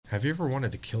Have you ever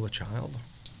wanted to kill a child?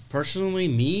 Personally,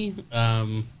 me,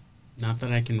 not that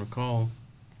I can recall.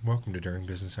 Welcome to During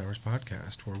Business Hours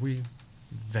Podcast, where we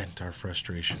vent our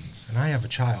frustrations. And I have a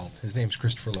child. His name's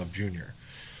Christopher Love Jr.,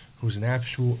 who's an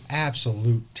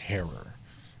absolute terror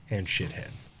and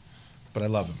shithead. But I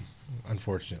love him,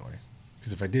 unfortunately.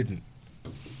 Because if I didn't,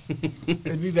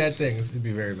 it'd be bad things. It'd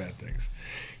be very bad things.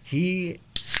 He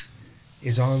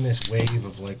is on this wave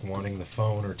of like wanting the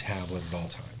phone or tablet at all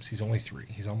times. He's only 3.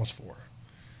 He's almost 4.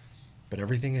 But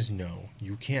everything is no.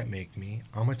 You can't make me.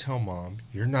 I'm going to tell Mom,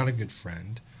 you're not a good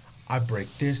friend. I break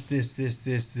this,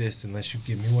 unless you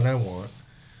give me what I want.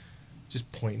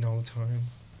 Just pointing all the time.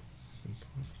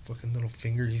 Fucking little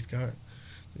finger he's got.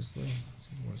 Just like,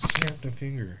 snap the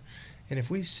finger. And if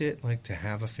we sit like to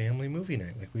have a family movie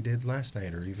night like we did last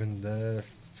night or even the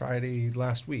Friday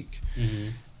last week,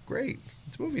 great.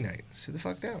 It's movie night. Sit the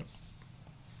fuck down.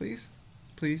 Please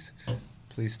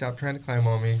stop trying to climb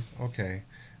on me. Okay.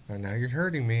 Now you're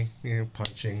hurting me. You know,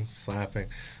 punching, slapping.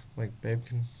 Like, babe,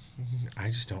 I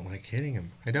just don't like hitting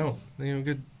him. I don't. You know,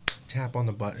 good tap on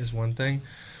the butt is one thing.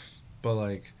 But,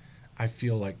 like, I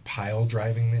feel like pile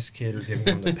driving this kid or giving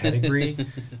him the pedigree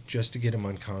just to get him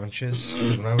unconscious.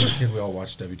 'Cause when I was a kid, we all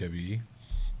watched WWE.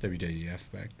 WWF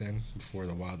back then, before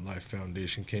the Wildlife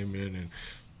Foundation came in. And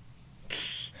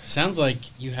Sounds like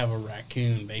you have a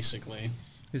raccoon, basically.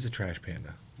 he's a trash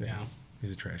panda. Yeah.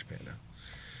 He's a trash panda.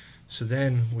 So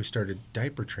then we started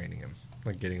diaper training him,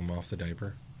 like getting him off the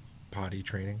diaper, potty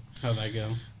training. How'd that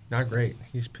go? Not great.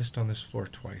 He's pissed on this floor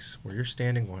twice, where you're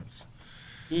standing once.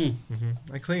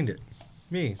 I cleaned it.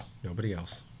 Me, nobody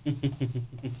else.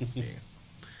 Yeah.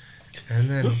 And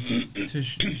then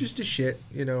just to shit,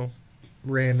 you know,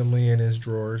 randomly in his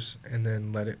drawers, and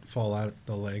then let it fall out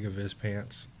the leg of his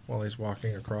pants while he's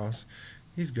walking across.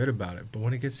 He's good about it, but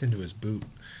when it gets into his boot,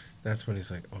 that's when he's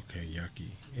like, okay,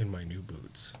 yucky, in my new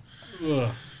boots.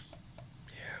 Ugh.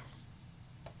 Yeah.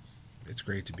 It's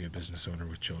great to be a business owner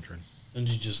with children. Don't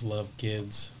you just love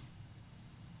kids?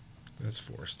 That's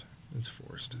forced. It's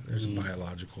forced. There's a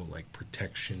biological, like,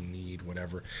 protection need,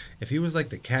 whatever. If he was like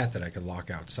the cat that I could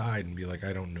lock outside and be like,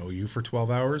 I don't know you for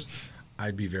 12 hours,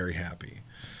 I'd be very happy.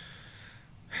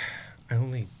 I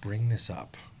only bring this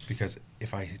up because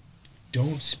if I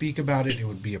don't speak about it, it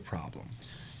would be a problem.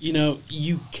 You know,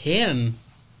 you can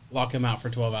lock him out for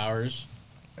 12 hours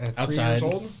At outside. 3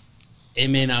 years old? It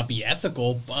may not be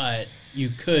ethical, but you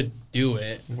could do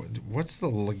it. What's the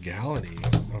legality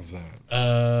of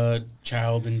that?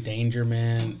 Child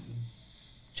endangerment,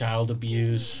 child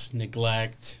abuse,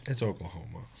 neglect. It's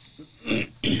Oklahoma.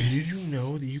 Did you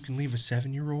know that you can leave a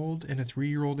 7-year-old and a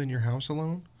 3-year-old in your house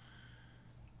alone?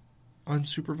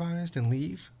 Unsupervised and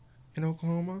leave in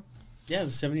Oklahoma? Yeah, the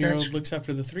 7-year-old looks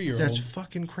after the 3-year-old. That's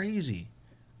fucking crazy.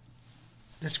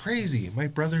 That's crazy. My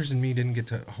brothers and me didn't get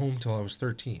to home till I was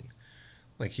 13.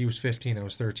 Like, he was 15, I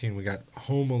was 13. We got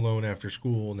home alone after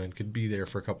school and then could be there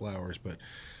for a couple hours, but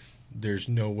there's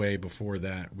no way before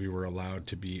that we were allowed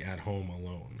to be at home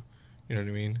alone. You know what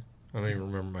I mean? I don't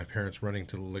even remember my parents running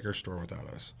to the liquor store without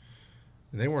us.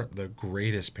 And they weren't the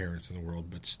greatest parents in the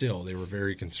world, but still, they were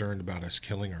very concerned about us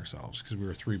killing ourselves because we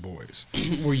were 3 boys.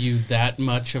 Were you that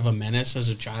much of a menace as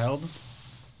a child?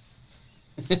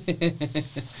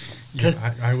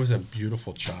 Yeah, I was a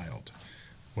beautiful child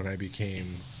when I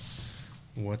became,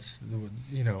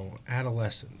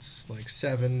 adolescence. Like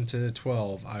 7 to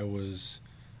 12, I was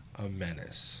a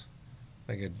menace.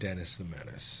 Like a Dennis the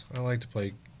Menace. I like to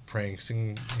play pranks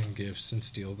and gifts and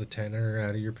steal the tenner out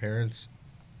of your parents'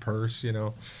 purse, you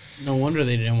know. No wonder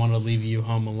they didn't want to leave you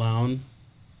home alone.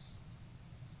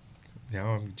 Now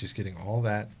I'm just getting all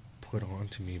that put on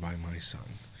to me by my son.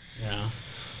 Yeah.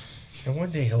 And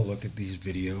one day he'll look at these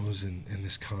videos and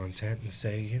this content and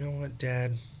say, you know what,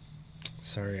 Dad?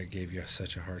 Sorry I gave you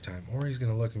such a hard time. Or he's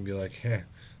going to look and be like,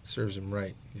 serves him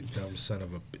right, you dumb son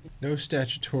of a bitch. No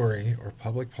statutory or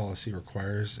public policy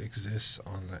exists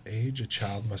on the age a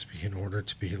child must be in order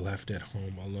to be left at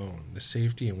home alone. The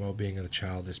safety and well-being of the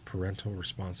child is parental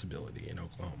responsibility in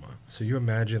Oklahoma. So you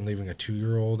imagine leaving a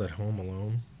 2-year-old at home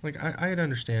alone? Like, I'd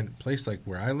understand a place like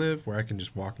where I live, where I can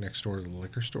just walk next door to the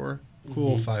liquor store.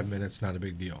 Cool, 5 minutes, not a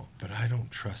big deal. But I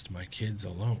don't trust my kids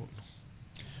alone.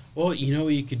 Well, you know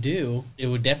what you could do? It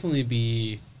would definitely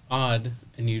be odd,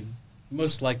 and you'd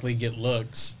most likely get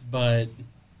looks, but,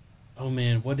 oh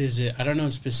man, what is it? I don't know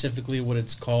specifically what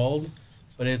it's called,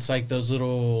 but it's like those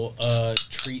little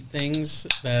treat things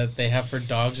that they have for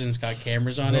dogs, and it's got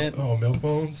cameras on it. Oh, milk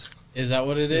bones? Is that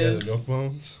what it is? Yeah, the milk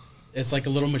bones. It's like a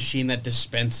little machine that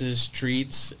dispenses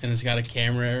treats, and it's got a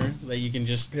camera that you can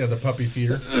just... Yeah, the puppy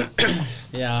feeder.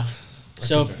 Yeah.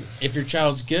 So if your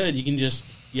child's good, you can just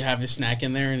you have a snack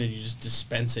in there and then you just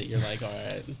dispense it. You're like, all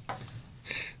right.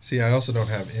 See, I also don't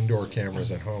have indoor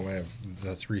cameras at home. I have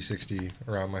the 360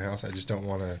 around my house. I just don't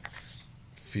want to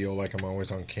feel like I'm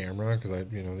always on camera because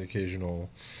the occasional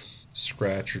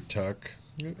scratch or tuck.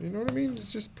 You know what I mean?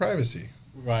 It's just privacy.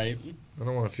 Right. I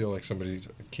don't want to feel like somebody's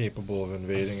capable of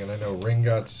invading. And I know Ring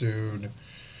got sued.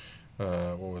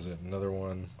 What was it? Another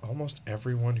one. Almost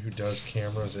everyone who does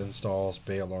cameras, installs,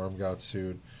 Bay Alarm got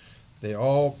sued. They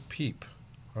all peep.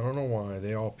 I don't know why.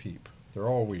 They all peep. They're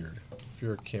all weird. If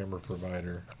you're a camera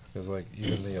provider, because like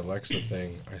even the Alexa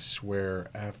thing, I swear,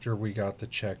 after we got the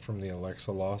check from the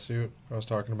Alexa lawsuit I was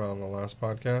talking about on the last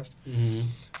podcast,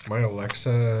 my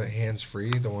Alexa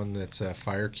hands-free, the one that's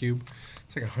Fire Cube,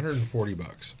 it's like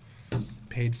 $140.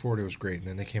 Paid for it. It was great. And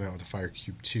then they came out with the Fire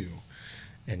Cube 2,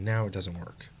 and now it doesn't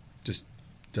work. Just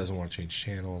doesn't want to change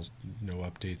channels. No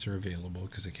updates are available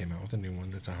because they came out with a new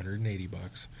one that's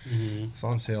 $180. It's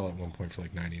on sale at one point for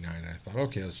like $99. And I thought,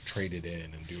 okay, let's trade it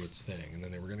in and do its thing. And then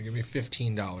they were going to give me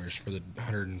 $15 for the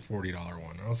 $140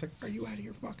 one. And I was like, are you out of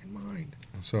your fucking mind?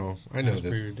 So I know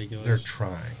that they're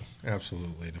trying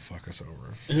absolutely to fuck us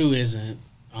over. Who isn't,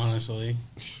 honestly?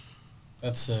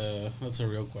 That's a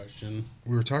real question.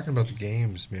 We were talking about the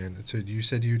games, man. So you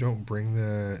said you don't bring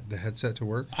the headset to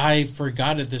work? I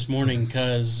forgot it this morning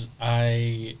because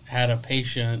I had a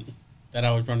patient that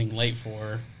I was running late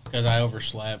for because I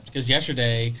overslept. Because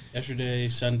yesterday,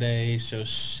 Sunday, so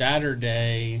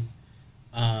Saturday,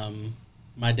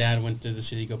 my dad went to the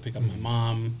city to go pick up my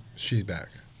mom. She's back.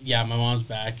 Yeah, my mom's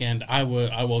back, and I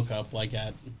woke up like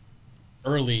at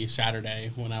early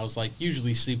Saturday when I was like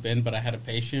usually sleep in, but I had a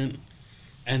patient.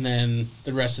 And then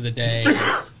the rest of the day,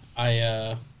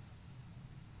 are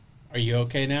you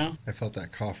okay now? I felt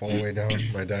that cough all the way down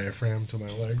my diaphragm to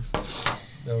my legs.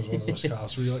 That was one of those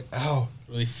coughs where you're like, ow.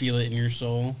 Really feel it in your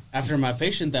soul. After my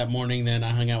patient that morning, then I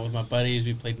hung out with my buddies.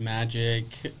 We played Magic,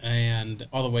 and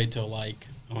all the way till like,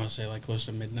 I want to say like close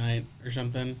to midnight or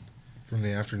something. From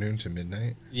the afternoon to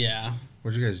midnight? Yeah.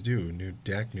 What'd you guys do? New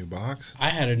deck, new box? I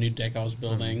had a new deck I was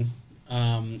building.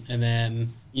 And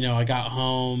then, I got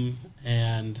home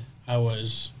and I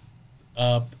was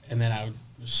up, and then I was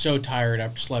so tired.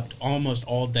 I slept almost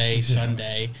all day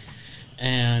Sunday.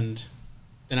 And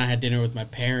then I had dinner with my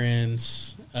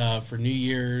parents for New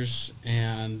Year's,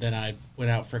 and then I went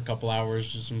out for a couple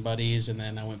hours with some buddies, and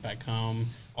then I went back home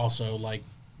also like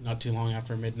not too long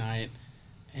after midnight,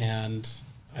 and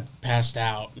I passed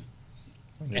out.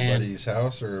 On your buddy's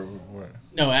house or what?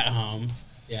 No, at home.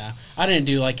 Yeah. I didn't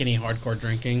do like any hardcore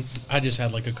drinking. I just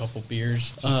had like a couple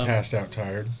beers. Passed out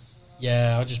tired?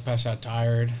 Yeah, I just passed out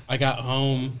tired. I got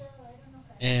home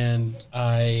and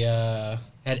I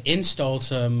had installed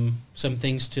some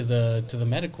things to the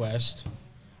MetaQuest.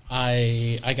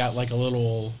 I got like a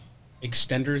little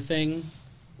extender thing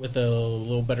with a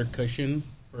little better cushion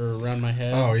for around my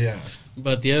head. Oh, yeah.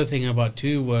 But the other thing I bought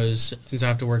too was, since I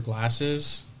have to wear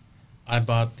glasses, I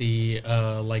bought the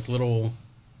like little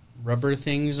rubber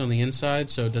things on the inside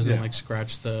so it doesn't like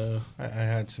scratch the... I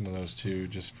had some of those too,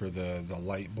 just for the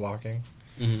light blocking,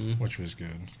 which was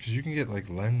good. Because you can get like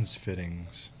lens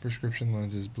fittings, prescription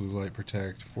lenses, blue light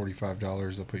protect,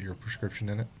 $45. They'll put your prescription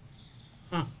in it.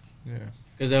 Huh. Yeah.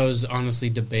 Because I was honestly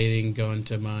debating going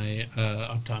to my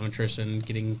optometrist and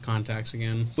getting contacts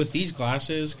again. With these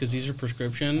glasses, because these are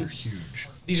prescription... They're huge.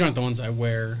 These aren't the ones I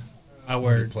wear.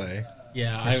 When you play.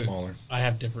 Yeah, smaller. I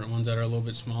have different ones that are a little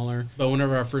bit smaller. But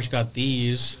whenever I first got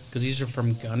these, because these are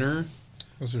from Gunner.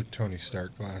 Those are Tony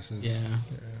Stark glasses.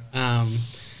 Yeah.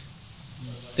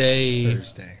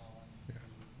 Thursday. Yeah.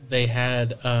 They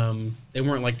had, they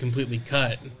weren't like completely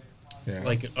cut. Yeah.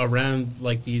 Like around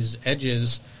like these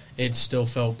edges, it still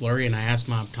felt blurry. And I asked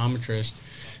my optometrist,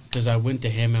 because I went to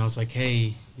him and I was like,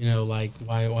 hey, like,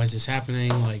 why is this happening?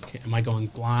 Like, am I going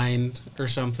blind or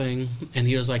something? And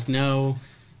he was like, no.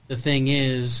 The thing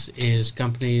is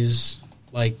companies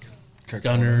like cut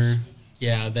Gunner, corners.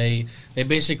 yeah, they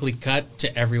basically cut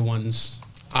to everyone's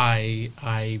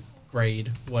eye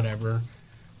grade, whatever,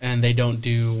 and they don't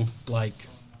do like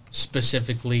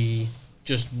specifically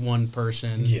just one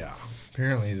person. Yeah.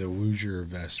 Apparently the Woozer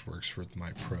vest works for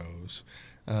my pros.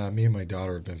 Me and my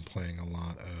daughter have been playing a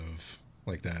lot of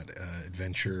like that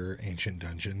adventure ancient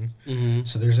dungeon.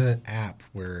 So there's an app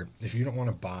where if you don't want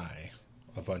to buy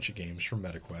a bunch of games from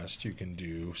MetaQuest, you can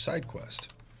do SideQuest.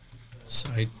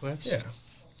 SideQuest? Yeah.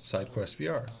 SideQuest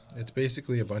VR. It's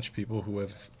basically a bunch of people who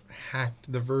have hacked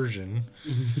the version,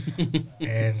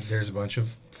 and there's a bunch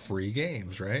of free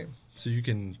games, right? So you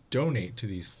can donate to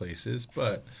these places,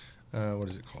 but what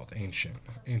is it called?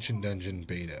 Ancient Dungeon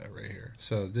Beta right here.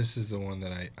 So this is the one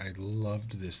that I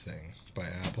loved this thing by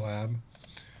AppLab.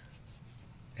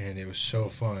 and it was so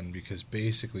fun because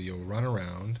basically you'll run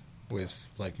around with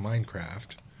like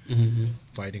Minecraft,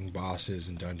 fighting bosses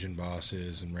and dungeon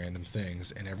bosses and random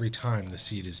things, and every time the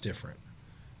seed is different.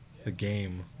 The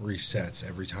game resets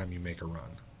every time you make a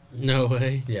run. No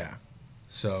way. Yeah.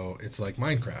 So it's like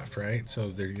Minecraft, right? So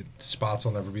the spots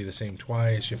will never be the same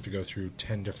twice. You have to go through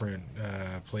 10 different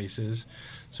places.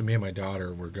 So me and my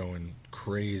daughter were going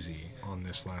crazy on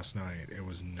this last night. It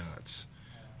was nuts.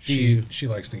 She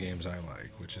likes the games I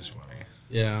like, which is funny.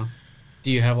 Yeah. Do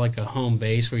you have like a home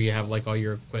base where you have like all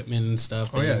your equipment and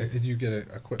stuff? Oh yeah, you get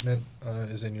equipment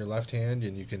is in your left hand,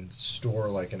 and you can store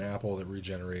like an apple that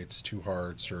regenerates 2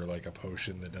 hearts, or like a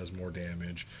potion that does more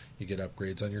damage. You get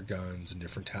upgrades on your guns and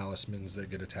different talismans that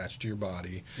get attached to your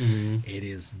body. It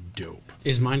is dope.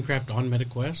 Is Minecraft on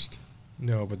MetaQuest?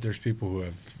 No, but there's people who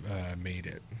have made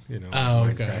it.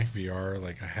 Minecraft VR,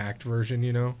 like a hacked version.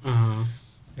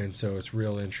 And so it's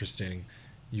real interesting.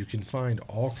 You can find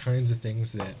all kinds of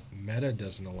things that Meta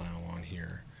doesn't allow on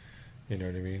here. You know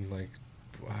what I mean? Like,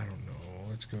 I don't know.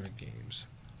 Let's go to games.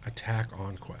 Attack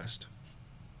on Quest.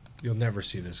 You'll never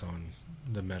see this on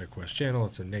the MetaQuest channel.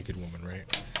 It's a naked woman,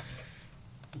 right?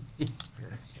 Here,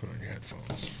 put on your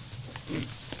headphones.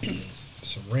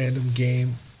 It's a random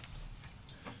game.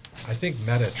 I think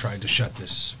Meta tried to shut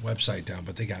this website down,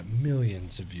 but they got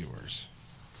millions of viewers.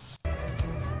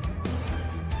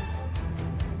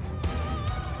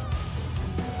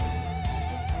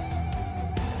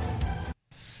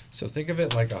 So think of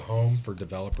it like a home for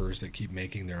developers that keep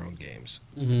making their own games.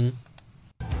 You're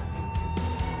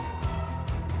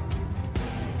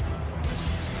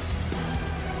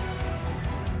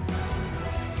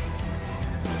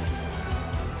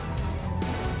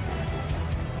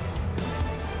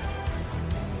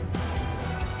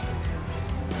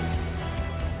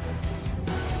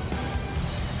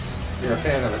a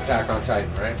fan of Attack on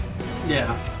Titan, right?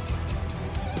 Yeah.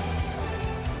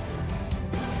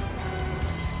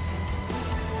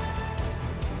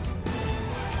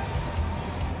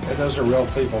 And those are real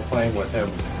people playing with him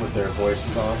with their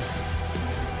voices on.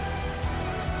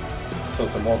 So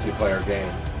it's a multiplayer game.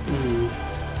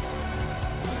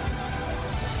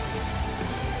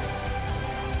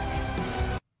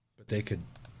 But they could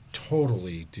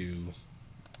totally do,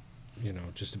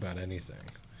 just about anything.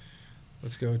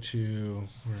 Let's go to,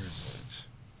 where is it?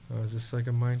 Oh, is this like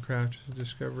a Minecraft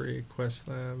Discovery Quest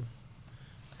Lab?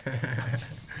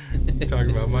 Talking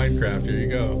about Minecraft, here you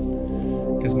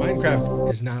go. Because Minecraft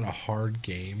is not a hard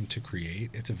game to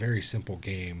create. It's a very simple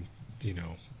game.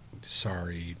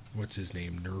 Sorry, what's his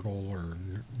name? Nerdle or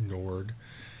Nord,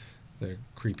 the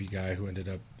creepy guy who ended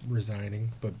up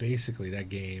resigning. But basically, that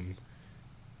game,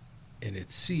 in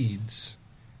its seeds,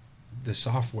 the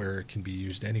software can be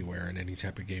used anywhere in any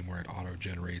type of game where it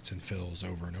auto-generates and fills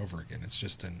over and over again. It's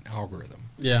just an algorithm.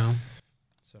 Yeah.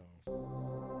 So...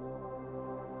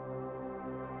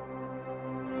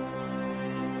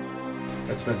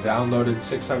 It's been downloaded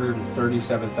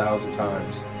 637,000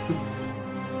 times.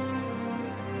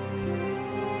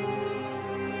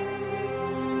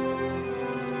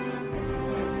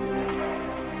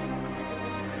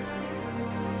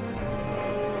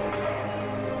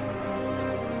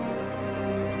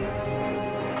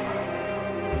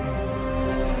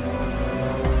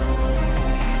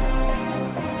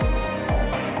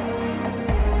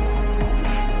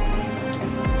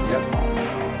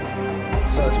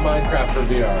 Minecraft for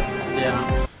VR.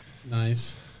 Yeah.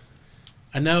 Nice.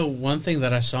 I know one thing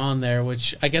that I saw in there,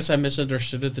 which I guess I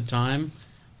misunderstood at the time,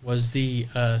 was the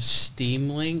Steam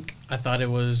link. I thought it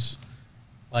was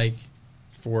like...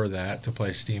 For that, to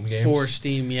play Steam games? For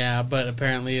Steam, yeah. But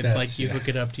apparently it's like you hook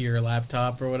it up to your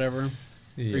laptop or whatever,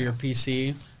 or your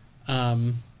PC.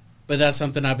 But that's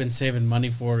something I've been saving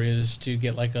money for, is to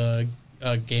get like a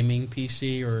gaming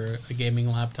PC or a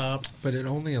gaming laptop. But it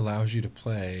only allows you to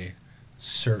play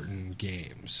certain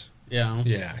games. Yeah.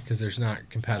 Yeah, because there's not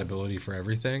compatibility for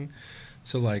everything.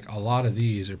 So, like, a lot of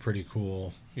these are pretty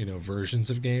cool, versions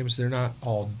of games. They're not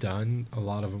all done. A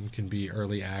lot of them can be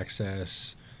early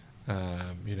access,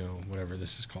 whatever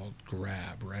this is called,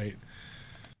 grab, right?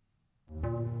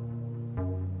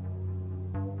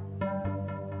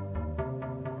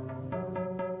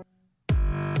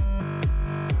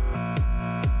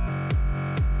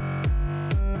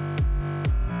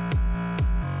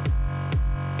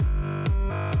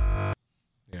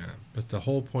 But the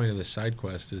whole point of the side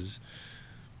quest is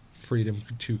freedom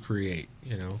to create,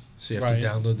 So you have to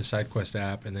download the side quest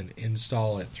app and then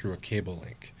install it through a cable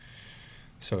link.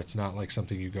 So it's not like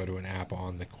something you go to an app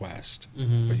on the quest,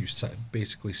 but you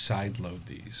basically side load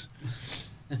these.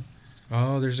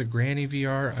 Oh, there's a Granny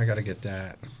VR. I got to get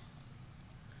that.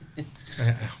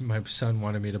 My son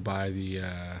wanted me to buy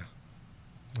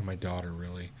my daughter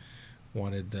really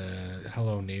wanted the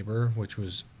Hello Neighbor, which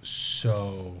was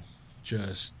so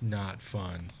just not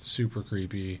fun, super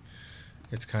creepy.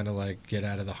 It's kind of like Get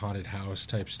Out of the Haunted House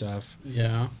type stuff.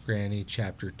 Yeah. Granny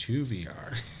Chapter 2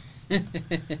 VR.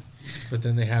 But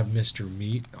then they have Mr.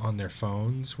 Meat on their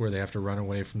phones where they have to run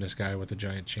away from this guy with a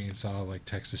giant chainsaw, like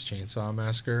Texas Chainsaw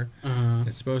Massacre. Uh-huh.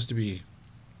 It's supposed to be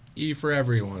E for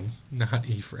everyone, not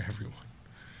E for everyone.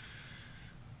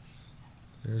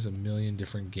 There's a million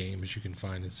different games you can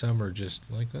find, and some are just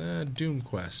like Doom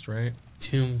Quest, right?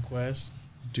 Doom Quest.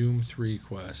 Doom 3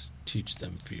 Quest. Teach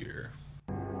them fear.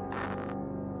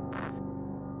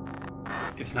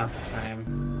 It's not the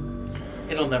same.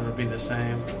 It'll never be the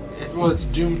same. Well, it's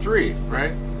Doom 3,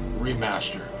 right?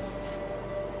 Remaster.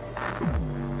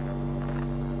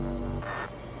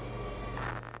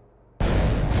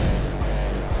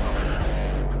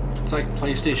 It's like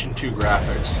PlayStation 2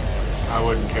 graphics. I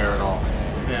wouldn't care at all.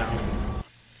 Yeah.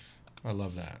 I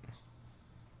love that.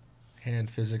 Hand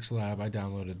Physics Lab, I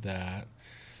downloaded that.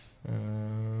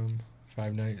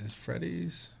 Five Nights at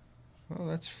Freddy's. Oh,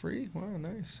 that's free? Wow,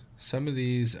 nice. Some of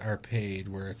these are paid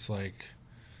where it's like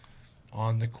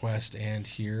on the Quest and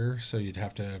here, so you'd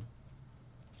have to,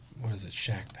 what is it,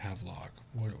 Shaq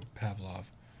Pavlov.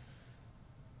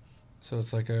 So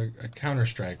it's like a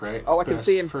Counter-Strike, right? Oh, I can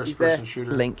see him. First He's there. person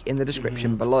shooter. Link in the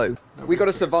description below. We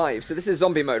gotta survive, so this is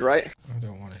zombie mode, right? I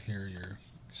don't want to hear your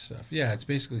stuff. Yeah, it's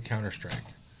basically Counter-Strike.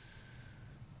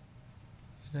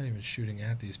 He's not even shooting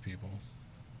at these people.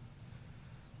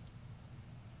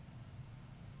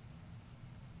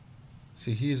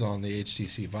 See, he's on the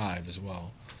HTC Vive as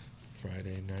well.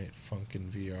 Friday Night Funkin'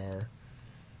 VR.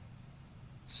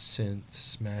 Synth,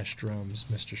 Smash Drums,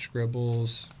 Mr.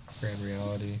 Scribbles, Grand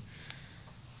Reality.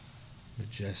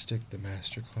 Majestic, the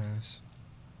Masterclass.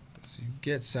 So you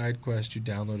get SideQuest, you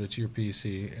download it to your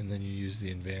PC, and then you use the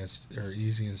advanced or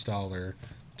easy installer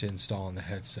to install on the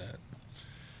headset.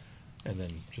 And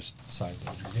then just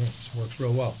sideload your games. Works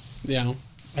real well. Yeah.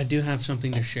 I do have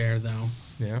something to share, though.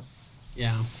 Yeah?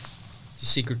 Yeah. It's a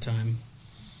secret time.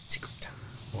 Secret time.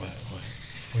 What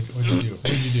did you do? What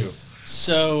did you do?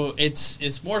 So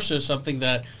it's more so something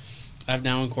that I've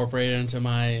now incorporated into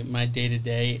my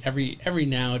day-to-day, every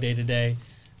now day-to-day.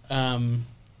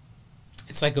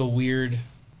 It's like a weird,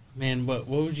 man, what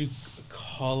would you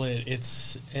call it?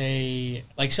 It's a,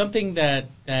 like something that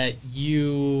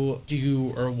you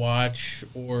do or watch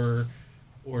or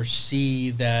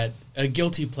see that, a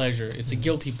guilty pleasure. It's a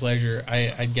guilty pleasure,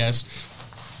 I guess.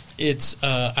 It's,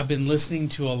 I've been listening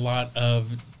to a lot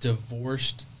of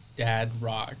divorced dad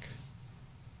rock.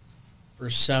 For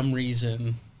some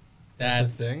reason, That's a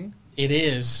thing? It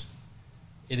is.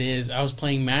 I was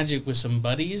playing Magic with some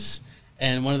buddies,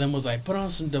 and one of them was like, put on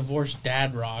some divorced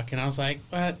dad rock. And I was like,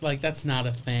 what? Like, that's not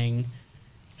a thing.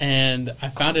 And I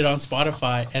found it on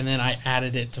Spotify, and then I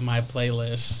added it to my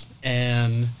playlist.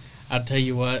 And I'll tell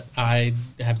you what, I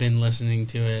have been listening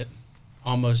to it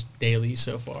almost daily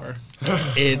so far.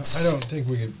 I don't think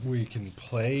we can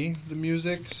play the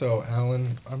music, so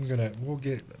Alan, we'll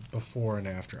get before and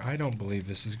after. I don't believe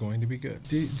this is going to be good.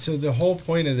 So the whole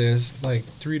point of this, like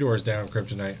Three Doors Down,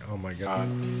 Kryptonite. Oh my god,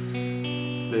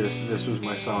 this was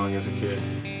my song as a kid.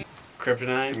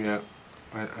 Kryptonite? Yeah,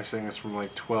 I sang this from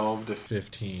like 12 to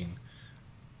 15.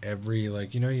 Every,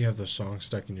 like, you have those songs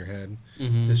stuck in your head.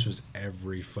 Mm-hmm. This was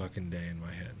every fucking day in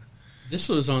my head. This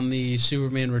was on the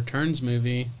Superman Returns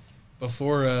movie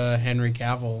before Henry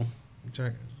Cavill.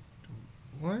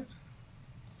 What?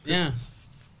 Yeah.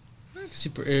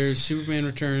 Superman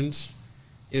Returns.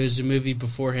 It was a movie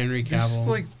before Henry Cavill. This is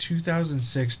like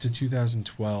 2006 to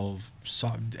 2012.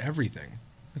 Saw everything.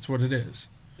 That's what it is.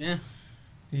 Yeah.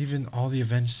 Even all the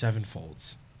Avenged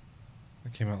Sevenfolds.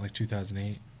 That came out like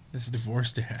 2008. This is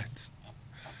Divorced Dads.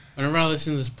 Whenever I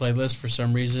listen to this playlist, for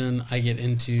some reason, I get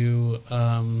into...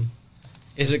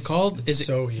 It's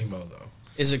so emo, though.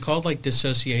 Is it called like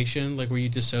dissociation? Like where you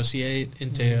dissociate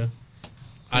into...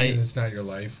 Mm-hmm. It's not your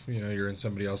life. You're in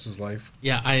somebody else's life.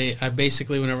 Yeah, I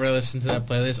basically, whenever I listen to that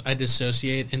playlist, I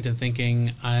dissociate into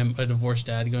thinking I'm a divorced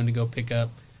dad going to go pick up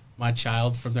my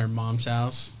child from their mom's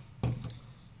house.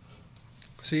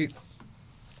 See,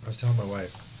 I was telling my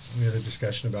wife, we had a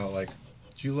discussion about, like,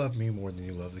 do you love me more than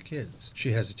you love the kids?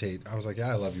 She hesitated. I was like,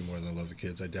 yeah, I love you more than I love the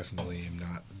kids. I definitely am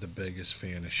not the biggest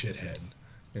fan of shithead.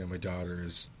 My daughter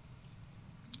is,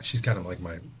 she's kind of like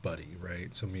my buddy,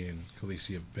 right? So me and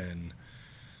Khaleesi have been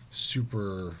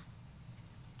super,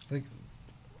 like,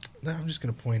 I'm just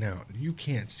going to point out, you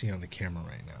can't see on the camera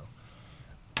right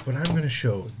now, but I'm going to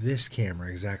show this camera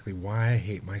exactly why I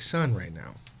hate my son right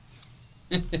now.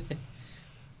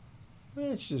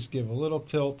 let's just give a little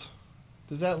tilt.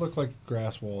 Does that look like a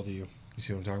grass wall to you? You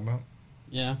see what I'm talking about?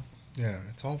 Yeah. Yeah,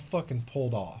 it's all fucking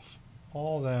pulled off.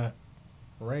 All that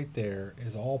right there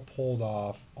is all pulled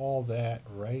off. All that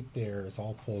right there is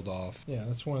all pulled off. Yeah,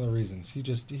 that's one of the reasons. He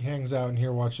hangs out in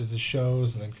here, watches the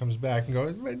shows, and then comes back and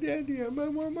goes, my daddy, I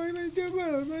want my I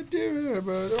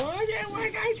can't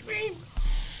like ice cream.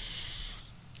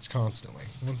 It's constantly.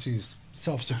 Once he's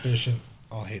self-sufficient,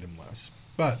 I'll hate him less.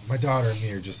 But my daughter and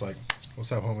me are just like,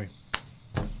 what's up, homie?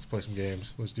 Let's play some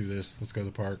games. Let's do this. Let's go to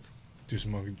the park. Do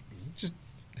some monkey. Just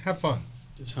have fun.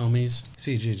 Just homies.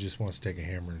 CJ just wants to take a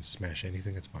hammer and smash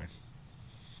anything that's mine.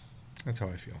 That's how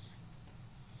I feel.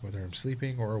 Whether I'm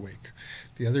sleeping or awake.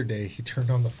 The other day, he turned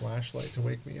on the flashlight to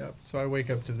wake me up. So I wake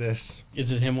up to this.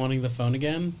 Is it him wanting the phone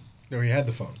again? No, he had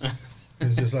the phone. He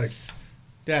was just like,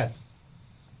 Dad.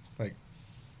 Like,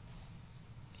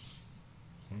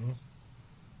 huh?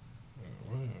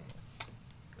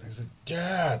 He's like,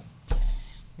 Dad.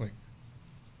 Like,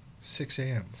 6 a.m.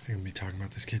 I think I'm going to be talking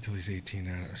about this kid till he's 18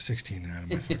 or 16 out of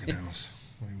my fucking house.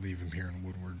 I leave him here in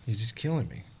Woodward. He's just killing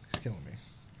me. He's killing me.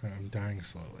 I'm dying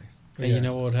slowly. But yeah, you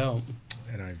know what would help?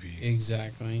 An IV.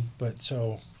 Exactly. But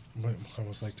so, I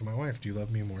was like to my wife, do you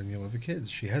love me more than you love the kids?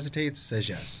 She hesitates, says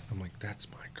yes. I'm like, that's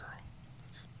my girl.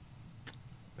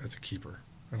 That's a keeper.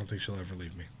 I don't think she'll ever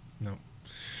leave me. No.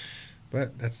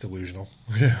 But that's delusional.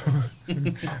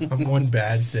 I'm one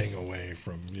bad thing away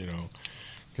from,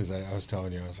 because I was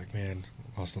telling you, I was like, man,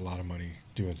 lost a lot of money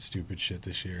doing stupid shit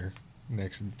this year.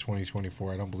 Next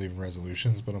 2024, I don't believe in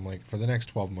resolutions, but I'm like, for the next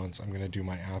 12 months, I'm going to do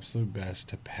my absolute best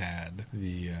to pad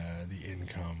the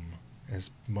income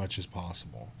as much as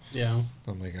possible. Yeah.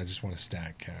 I'm like, I just want to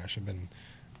stack cash. I've been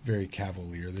very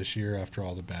cavalier this year after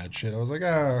all the bad shit. I was like,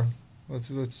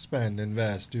 let's spend,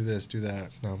 invest, do this, do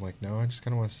that. Now I'm like, no, I just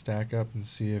kind of want to stack up and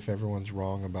see if everyone's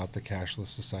wrong about the cashless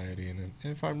society. And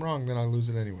if I'm wrong, then I lose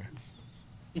it anyway.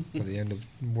 By the end of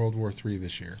World War III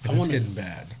this year. And it's getting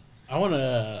bad. I want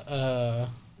to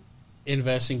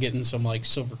invest in getting some,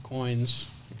 silver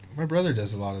coins. My brother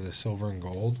does a lot of the silver and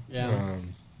gold. Yeah.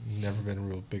 Never been a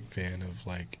real big fan of,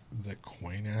 the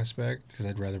coin aspect, because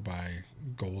I'd rather buy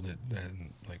gold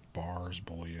than, bars,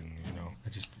 bullion, I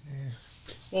just,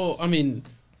 Well, I mean,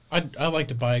 I like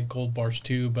to buy gold bars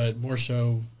too, but more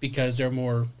so because they're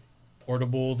more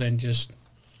portable than just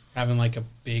having, a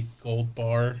big gold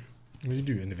bar. What do you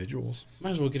do, individuals? Might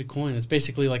as well get a coin. It's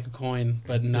basically like a coin,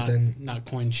 but not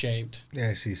coin shaped. Yeah,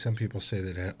 I see. Some people say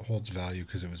that it holds value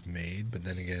because it was made, but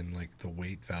then again, the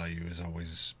weight value is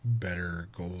always better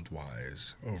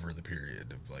gold-wise over the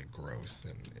period of, growth,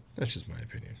 and that's just my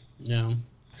opinion. Yeah.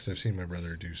 Because I've seen my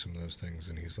brother do some of those things,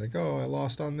 and he's like, oh, I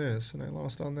lost on this, and I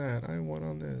lost on that. I won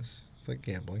on this. It's like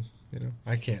gambling,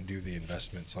 I can't do the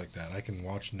investments like that. I can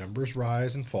watch numbers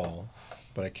rise and fall,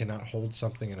 but I cannot hold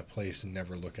something in a place and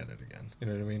never look at it again. You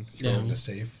know what I mean? Throw it in the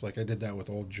safe. I did that with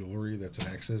old jewelry that's an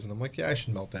X's, and I'm like, yeah, I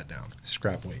should melt that down.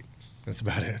 Scrap weight. That's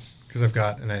about it. Because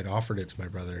and I had offered it to my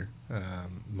brother,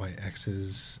 my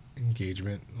ex's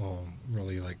engagement,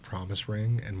 really promise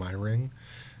ring and my ring.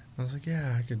 I was like,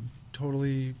 yeah, I could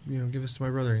totally, give this to my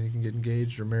brother and he can get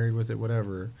engaged or married with it,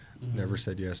 whatever. Mm-hmm. Never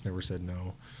said yes, never said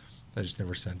no. I just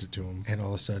never sent it to him. And all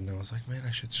of a sudden I was like, man,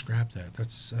 I should scrap that.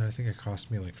 That's, I think it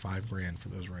cost me $5,000 for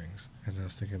those rings. And I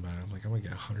was thinking about it. I'm like, I'm going to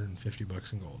get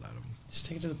 $150 in gold out of them. Just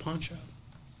take it to the pawn shop.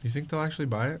 You think they'll actually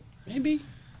buy it? Maybe.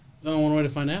 There's only one way to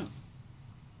find out.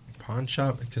 Pawn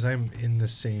shop, because I'm in the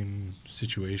same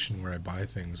situation where I buy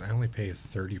things, I only pay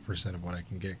 30% of what I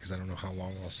can get because I don't know how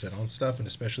long I'll sit on stuff, and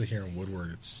especially here in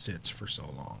Woodward, it sits for so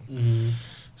long. Mm-hmm.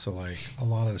 So, a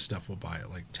lot of the stuff will buy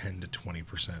at 10 to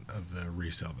 20% of the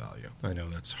resale value. I know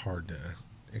that's hard to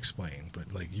explain, but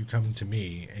you come to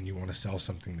me and you want to sell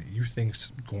something that you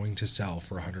think's going to sell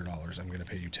for $100, I'm going to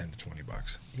pay you 10 to 20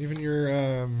 bucks. Even your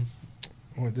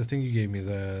the thing you gave me,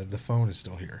 the phone is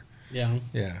still here. Yeah.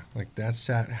 Yeah, that's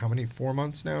sat how many, 4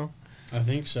 months now? I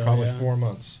think so. Probably 4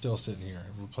 months, still sitting here.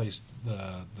 I replaced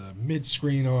the mid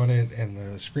screen on it and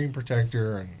the screen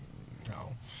protector, and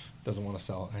no, doesn't want to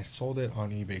sell it. I sold it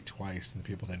on eBay twice, and the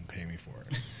people didn't pay me for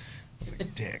it. I was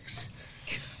like, dicks.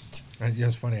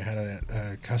 It's funny. I had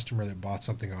a customer that bought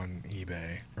something on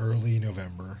eBay early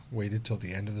November, waited till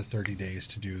the end of the 30 days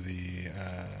to do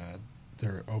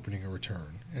they're opening a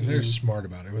return. And they're smart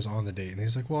about it. It was on the date. And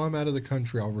he's like, well, I'm out of the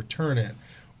country. I'll return it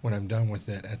when I'm done with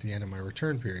it at the end of my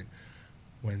return period.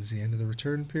 When's the end of the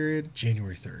return period?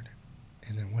 January 3rd.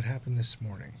 And then what happened this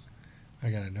morning?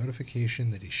 I got a notification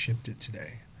that he shipped it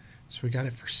today. So we got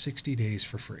it for 60 days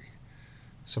for free.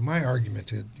 So my argument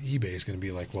to eBay is going to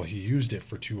be well, he used it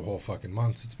for 2 whole fucking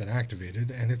months. It's been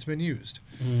activated and it's been used.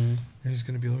 Mm. And he's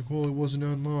going to be like, well, it wasn't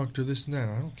unlocked or this and that.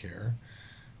 I don't care.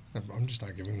 I'm just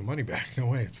not giving the money back. No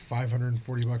way. It's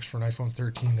 $540 for an iPhone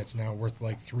 13 that's now worth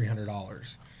like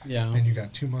 $300. Yeah. And you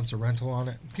got 2 months of rental on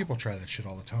it. People try that shit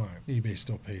all the time. eBay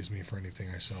still pays me for anything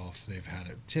I sell if they've had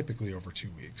it typically over 2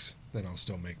 weeks. Then I'll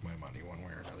still make my money one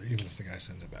way or another, even if the guy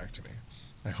sends it back to me.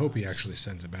 I hope he actually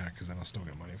sends it back because then I'll still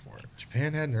get money for it.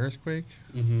 Japan had an earthquake?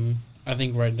 Mm-hmm. I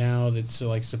think right now that's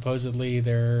like supposedly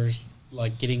there's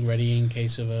like getting ready in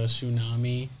case of a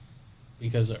tsunami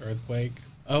because of earthquake.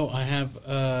 Oh, I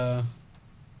have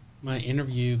my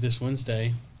interview this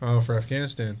Wednesday. Oh, for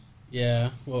Afghanistan.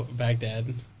 Yeah, well,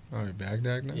 Baghdad. Oh, you're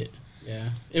Baghdad now? Yeah.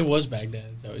 It was Baghdad.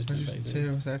 It's always been Why did Baghdad. you say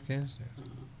it was Afghanistan? I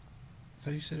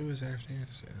thought you said it was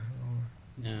Afghanistan. I don't know.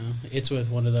 No, it's with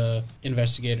one of the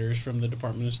investigators from the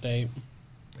Department of State.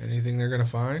 Anything they're going to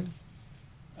find?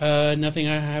 Nothing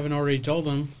I haven't already told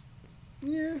them.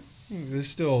 Yeah. They're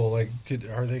still, like,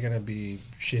 are they going to be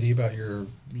shitty about your,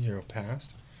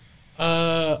 past?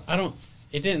 I don't.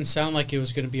 It didn't sound like it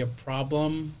was going to be a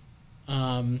problem.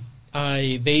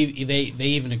 They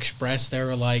even expressed, they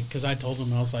were like, because I told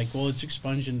them, I was like, well, it's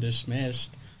expunged and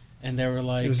dismissed, and they were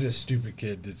like, it was this stupid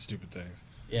kid did stupid things.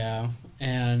 Yeah,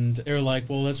 and they were like,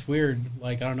 well, that's weird.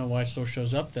 Like, I don't know why it still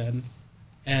shows up then.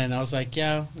 And I was like,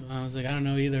 yeah. I was like, I don't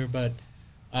know either, but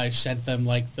I've sent them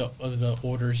like the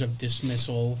orders of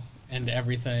dismissal and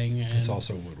everything. And it's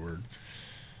also Woodward.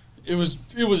 It was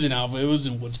in Alva. It was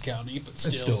in Woods County, but still,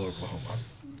 it's still Oklahoma.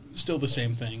 Still the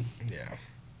same thing. Yeah.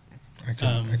 I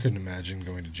couldn't imagine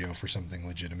going to jail for something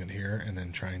legitimate here and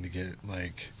then trying to get,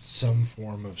 like, some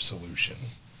form of solution.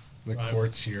 The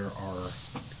courts here are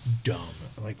dumb.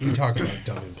 Like, we talk about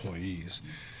dumb employees.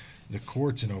 The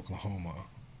courts in Oklahoma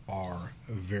are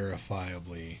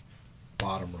verifiably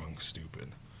bottom rung stupid.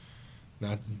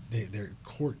 Not they're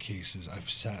court cases I've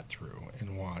sat through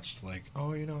and watched, like,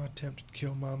 oh, I attempted to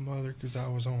kill my mother because I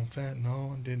was on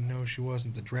fentanyl and didn't know she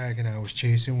wasn't the dragon I was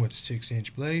chasing with a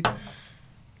 6-inch blade.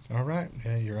 All right,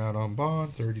 yeah, you're out on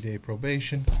bond, 30-day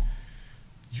probation.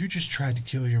 You just tried to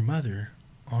kill your mother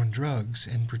on drugs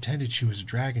and pretended she was a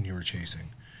dragon you were chasing.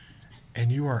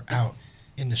 And you are out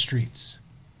in the streets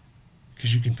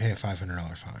because you can pay a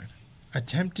 $500 fine.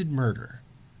 Attempted murder,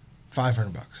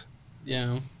 $500.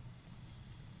 Yeah.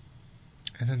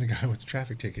 And then the guy with the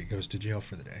traffic ticket goes to jail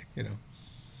for the day,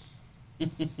 I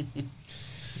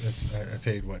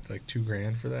paid, what, like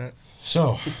 $2,000 for that?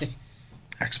 So,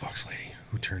 Xbox lady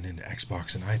who turned into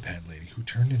Xbox and iPad lady who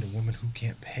turned into woman who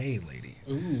can't pay lady.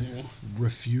 Ooh.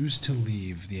 Refused to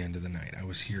leave the end of the night. I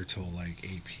was here till like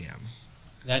 8 p.m.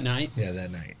 That night? Yeah,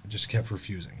 that night. Just kept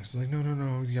refusing. It's like,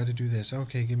 no, you got to do this.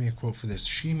 Okay, give me a quote for this.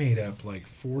 She made up like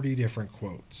 40 different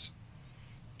quotes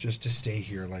just to stay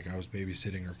here like I was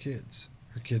babysitting her kids.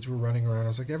 Her kids were running around. I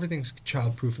was like, everything's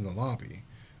childproof in the lobby.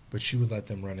 But she would let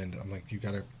them run into, I'm like, you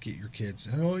got to get your kids.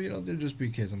 And, they'll just be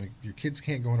kids. I'm like, your kids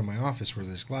can't go into my office where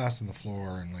there's glass on the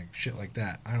floor and like shit like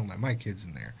that. I don't let my kids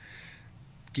in there.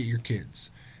 Get your kids.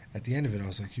 At the end of it, I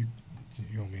was like, you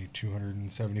owe me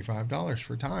 $275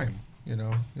 for time. You're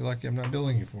lucky I'm not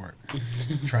billing you for it.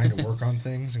 Trying to work on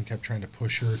things and kept trying to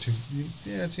push her to,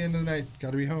 it's the end of the night.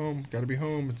 Got to be home.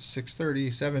 It's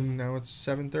 6:30, 7. Now it's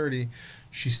 7:30.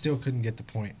 She still couldn't get the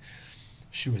point.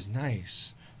 She was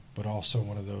nice, but also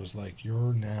one of those, like,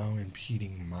 you're now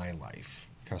impeding my life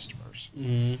customers.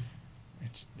 Mm-hmm.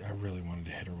 I really wanted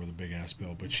to hit her with a big-ass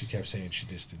bill, but she kept saying she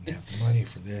just didn't have the money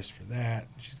for this, for that.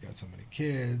 She's got so many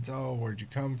kids. Oh, where'd you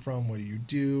come from? What do you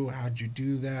do? How'd you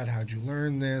do that? How'd you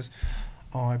learn this?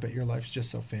 Oh, I bet your life's just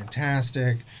so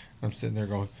fantastic. I'm sitting there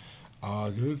going,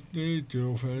 I just need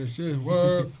to finish this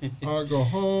work. I go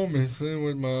home and sit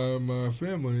with my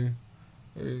family.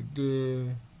 And,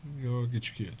 get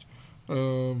your kids.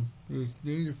 Just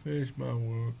need to finish my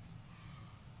work.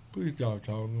 Please stop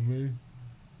talking to me.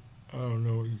 I don't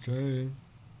know what you're saying.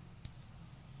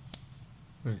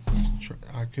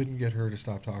 I couldn't get her to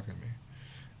stop talking to me.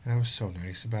 And I was so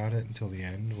nice about it until the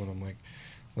end when I'm like,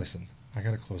 listen, I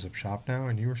got to close up shop now,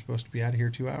 and you were supposed to be out of here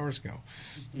 2 hours ago.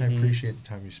 Mm-hmm. I appreciate the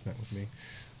time you spent with me,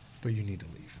 but you need to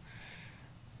leave.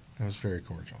 I was very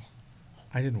cordial.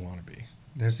 I didn't want to be.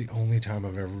 That's the only time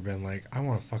I've ever been like, I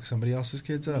want to fuck somebody else's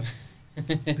kids up.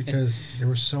 Because there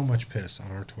was so much piss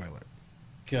on our toilet.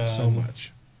 God. So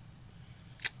much.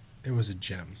 It was a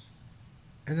gem.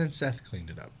 And then Seth cleaned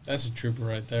it up. That's a trooper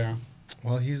right there.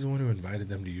 Well, he's the one who invited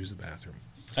them to use the bathroom.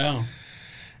 Oh.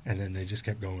 And then they just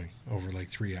kept going over like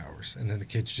 3 hours. And then the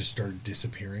kids just started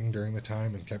disappearing during the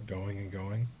time and kept going and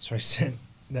going. So I sent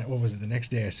the next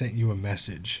day I sent you a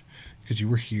message because you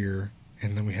were here.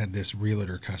 And then we had this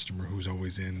realtor customer who's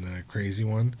always in the crazy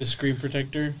one. The screen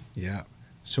protector? Yeah.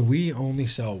 So we only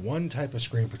sell one type of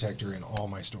screen protector in all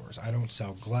my stores. I don't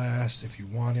sell glass. If you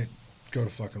want it, go to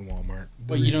fucking Walmart.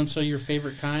 But you don't sell your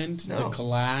favorite kind? No. The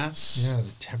glass? Yeah,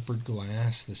 the tempered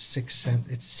glass, the 6 cent.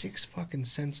 It's 6 fucking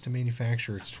cents to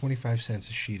manufacture. It's 25 cents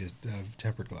a sheet of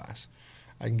tempered glass.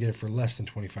 I can get it for less than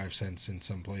 25 cents in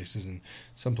some places, and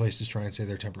some places try and say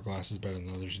their tempered glass is better than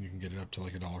others, and you can get it up to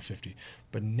like $1.50.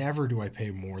 But never do I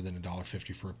pay more than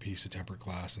 $1.50 for a piece of tempered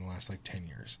glass in the last like 10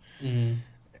 years. Mm-hmm.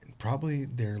 Probably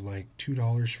they're like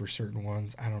 $2 for certain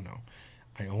ones. I don't know.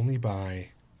 I only buy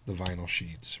the vinyl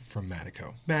sheets from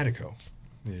Matico. Matico.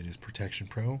 It is Protection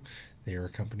Pro. They are a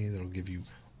company that will give you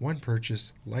one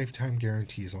purchase, lifetime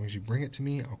guarantee. As long as you bring it to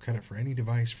me, I'll cut it for any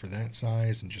device for that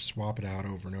size and just swap it out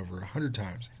over and over 100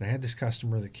 times. And I had this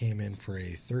customer that came in for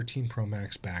a 13 Pro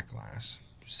Max back glass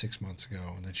 6 months ago,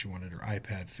 and then she wanted her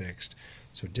iPad fixed.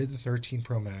 So did the 13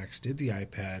 Pro Max, did the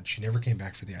iPad. She never came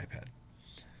back for the iPad.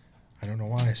 I don't know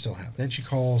why I still have it. Then she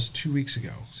calls 2 weeks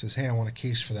ago, says, hey, I want a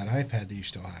case for that iPad that you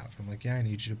still have. I'm like, yeah, I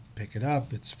need you to pick it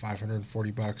up. It's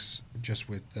 $540 just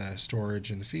with storage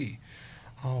and the fee.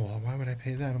 Oh, well, why would I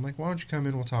pay that? I'm like, why don't you come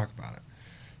in, we'll talk about it.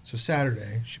 So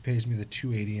Saturday, she pays me the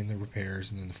 $280 in the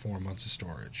repairs and then the 4 months of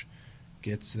storage.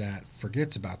 Gets that,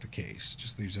 forgets about the case,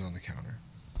 just leaves it on the counter.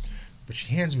 But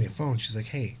she hands me a phone. She's like,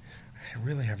 hey, I'm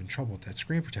really having trouble with that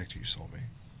screen protector you sold me.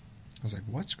 I was like,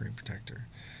 what screen protector?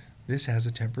 This has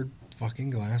a tempered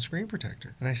fucking glass screen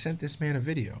protector. And I sent this man a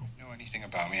video. You know anything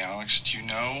about me, Alex? Do you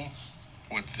know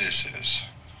what this is?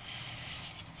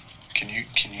 Can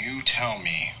you tell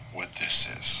me what this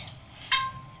is?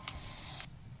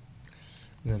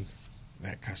 And then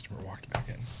that customer walked back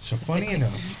in. So funny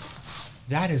enough,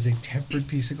 that is a tempered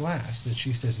piece of glass that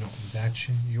she says, no, that's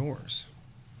yours.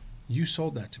 You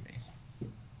sold that to me.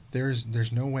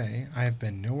 There's no way. I have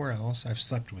been nowhere else. I've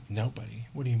slept with nobody.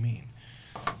 What do you mean?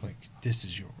 Like, this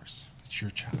is yours. It's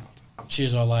your child.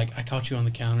 She's all like, I caught you on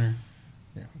the counter.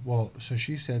 Yeah. Well, so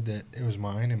she said that it was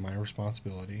mine and my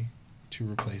responsibility to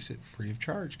replace it free of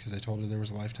charge because I told her there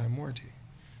was a lifetime warranty.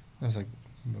 I was like,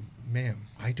 ma'am,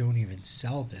 I don't even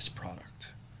sell this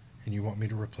product, and you want me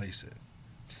to replace it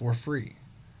for free.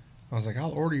 I was like,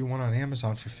 I'll order you one on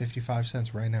Amazon for 55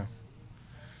 cents right now.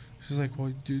 She's like,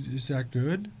 well, dude, is that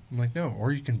good? I'm like, no.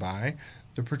 Or you can buy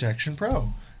the Protection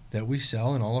Pro that we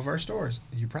sell in all of our stores.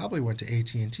 You probably went to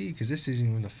AT&T because this isn't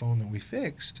even the phone that we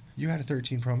fixed. You had a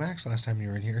 13 Pro Max last time you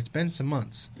were in here. It's been some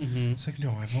months. Mm-hmm. It's like,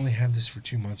 no, I've only had this for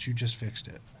 2 months. You just fixed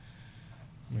it.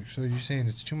 I'm like, so you're saying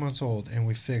it's 2 months old and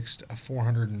we fixed a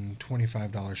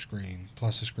 $425 screen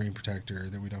plus a screen protector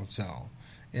that we don't sell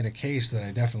in a case that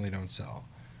I definitely don't sell.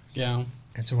 Yeah.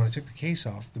 And so when I took the case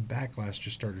off, the back glass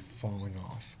just started falling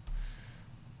off.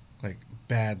 Like,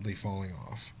 badly falling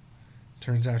off.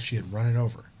 Turns out she had run it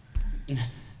over.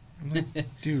 I'm like,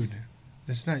 dude,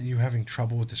 that's not you having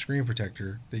trouble with the screen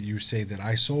protector that you say that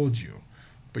I sold you,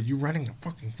 but you running a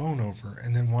fucking phone over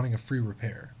and then wanting a free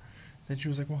repair. Then she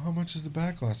was like, well, how much is the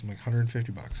back glass? I'm like,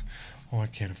 $150. Oh, I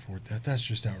can't afford that. That's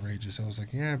just outrageous. I was like,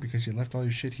 yeah, because you left all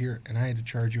your shit here and I had to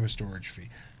charge you a storage fee.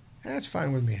 That's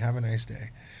fine with me. Have a nice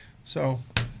day. So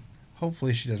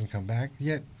hopefully she doesn't come back.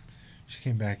 Yet she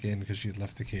came back in because she had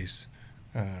left the case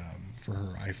for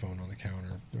her iPhone on the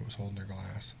counter that was holding her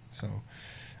glass. So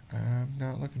I'm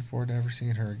not looking forward to ever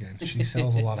seeing her again. She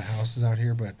sells a lot of houses out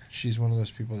here, but she's one of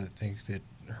those people that think that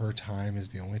her time is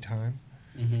the only time.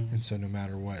 Mm-hmm. And so no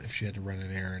matter what, if she had to run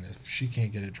an errand, if she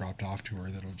can't get it dropped off to her,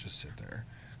 that'll just sit there.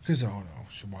 Because, oh no,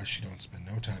 why she don't spend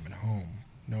no time at home,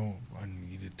 no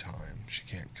unneeded time. She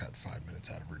can't cut 5 minutes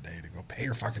out of her day to go pay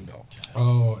her fucking bill.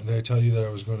 Oh, did I tell you that I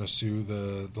was going to sue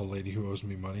the lady who owes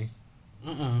me money?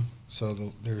 So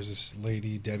there's this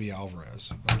lady, Debbie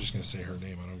Alvarez. I'm just going to say her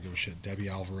name. I don't give a shit. Debbie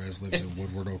Alvarez lives in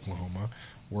Woodward, Oklahoma,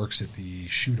 works at the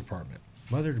shoe department.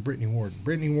 Mother to Brittany Warden.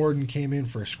 Brittany Warden came in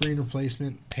for a screen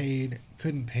replacement,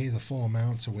 couldn't pay the full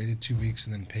amount, so waited 2 weeks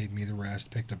and then paid me the rest,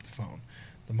 picked up the phone.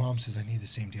 The mom says, I need the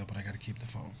same deal, but I got to keep the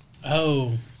phone.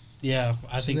 Oh, yeah.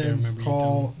 I think I remember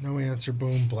call, no answer,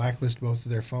 boom, blacklist both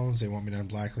of their phones. They want me to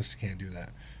unblacklist. I can't do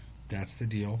that. That's the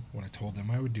deal, what I told them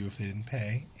I would do if they didn't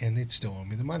pay, and they'd still owe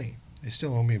me the money. They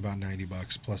still owe me about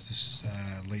 $90 plus this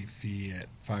late fee at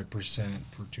 5%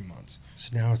 for 2 months.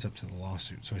 So now it's up to the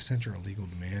lawsuit. So I sent her a legal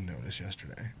demand notice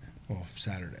yesterday. Well,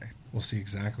 Saturday. We'll see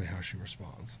exactly how she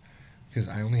responds. Because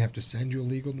I only have to send you a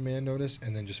legal demand notice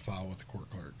and then just file with the court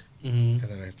clerk. Mm-hmm.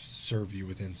 And then I have to serve you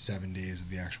within 7 days of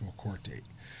the actual court date.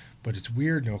 But it's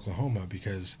weird in Oklahoma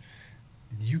because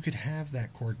you could have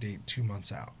that court date 2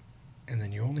 months out. And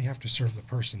then you only have to serve the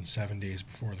person 7 days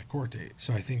before the court date.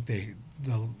 So I think the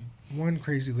one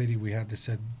crazy lady we had that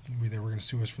said they were going to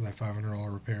sue us for that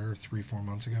 $500 repair 3-4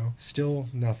 months ago, still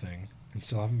nothing and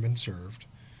still haven't been served.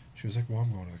 She was like, well,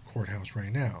 I'm going to the courthouse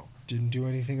right now. Didn't do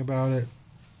anything about it.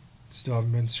 Still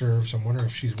haven't been served, so I'm wondering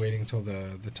if she's waiting until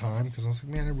the time, because I was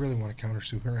like, man, I really want to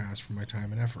countersue her ass for my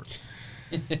time and effort.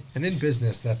 And in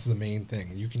business, that's the main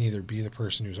thing. You can either be the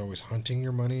person who's always hunting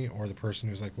your money or the person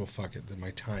who's like, well, fuck it, then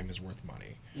my time is worth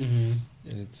money. Mm-hmm.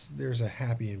 And there's a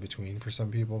happy in between for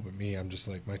some people, but me, I'm just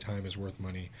like, my time is worth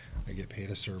money. I get paid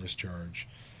a service charge.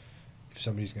 If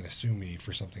somebody's going to sue me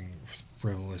for something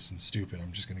frivolous and stupid,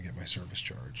 I'm just going to get my service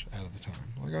charge out of the time.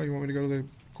 Like, oh, you want me to go to the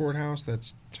courthouse?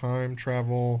 That's time,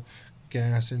 travel,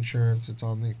 gas, insurance. It's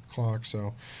on the clock.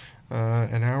 So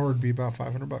an hour would be about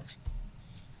 $500.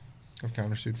 I've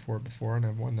countersued for it before, and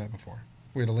I've won that before.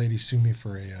 We had a lady sue me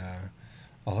for a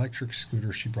electric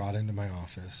scooter she brought into my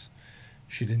office.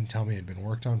 She didn't tell me it had been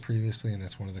worked on previously, and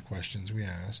that's one of the questions we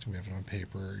asked. We have it on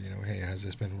paper, hey, has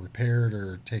this been repaired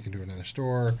or taken to another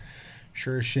store?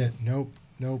 Sure as shit, nope.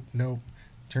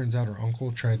 Turns out her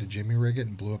uncle tried to jimmy rig it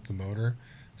and blew up the motor.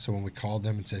 So when we called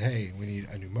them and said, hey, we need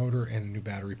a new motor and a new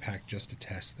battery pack just to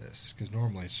test this, because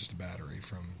normally it's just a battery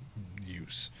from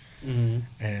use. Mm-hmm.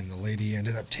 And the lady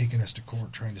ended up taking us to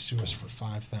court trying to sue us for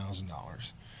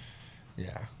 $5,000.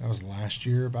 Yeah, that was last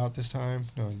year about this time.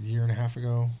 No, a year and a half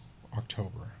ago,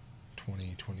 October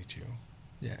 2022.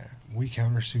 Yeah, we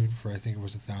countersued for, I think it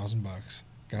was $1,000.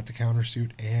 Got the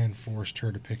countersuit and forced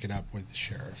her to pick it up with the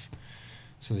sheriff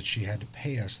so that she had to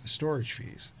pay us the storage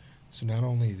fees. So not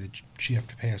only did she have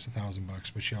to pay us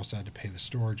 $1,000, but she also had to pay the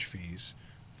storage fees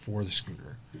for the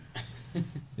scooter.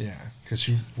 Yeah, because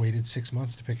she waited 6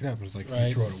 months to pick it up. It was like, right.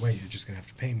 You throw it away, you're just going to have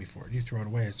to pay me for it. You throw it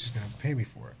away, it's just going to have to pay me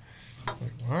for it.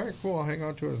 Like, all right, cool, I'll hang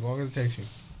on to it as long as it takes you.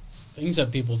 Things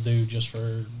that people do just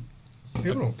for...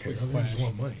 People don't care. They just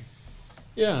want money.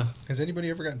 Yeah. Has anybody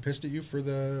ever gotten pissed at you for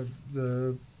the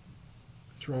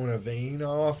throwing a vein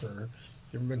off, or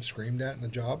you ever been screamed at in a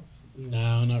job?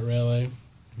 No, not really.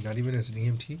 Not even as an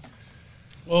EMT?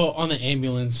 Well, on the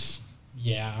ambulance,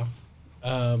 yeah.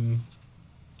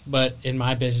 But in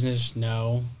my business,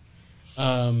 no.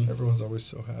 Everyone's always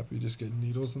so happy just getting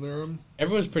needles in their arm.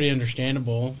 Everyone's pretty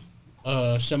understandable.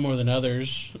 Some more than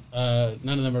others. None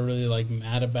of them are really,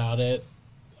 mad about it.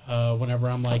 Whenever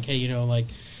I'm like, hey,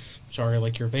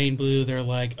 sorry, your vein blew, they're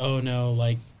like, oh, no,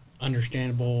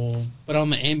 understandable. But on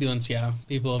the ambulance, yeah,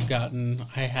 people have gotten...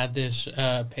 I had this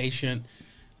patient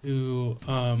who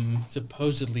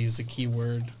supposedly is the key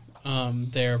word.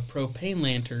 Their propane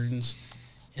lanterns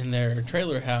in their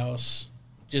trailer house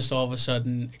just all of a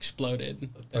sudden exploded.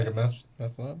 Like a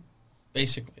meth lab?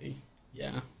 Basically,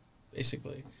 yeah,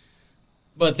 basically.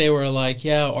 But they were like,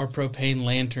 yeah, our propane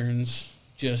lanterns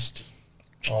just...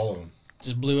 All of them.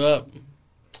 Just blew up.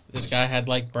 This guy had,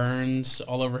 burns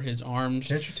all over his arms.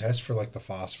 Can't you test for, the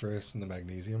phosphorus and the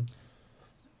magnesium?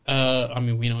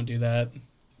 We don't do that.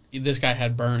 This guy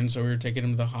had burns, so we were taking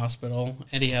him to the hospital.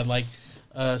 And he had,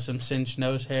 some cinched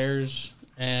nose hairs.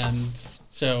 And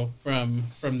so from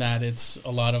that, it's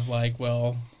a lot of,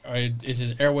 is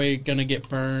his airway going to get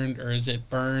burned, or is it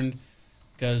burned?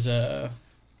 Because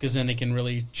then it can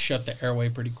really shut the airway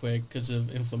pretty quick because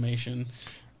of inflammation.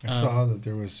 I saw that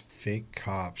there was fake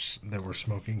cops that were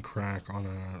smoking crack on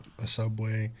a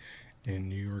subway in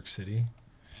New York City.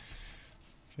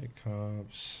 Fake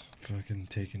cops fucking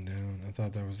taken down. I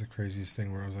thought that was the craziest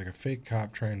thing, where it was a fake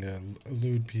cop trying to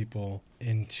elude people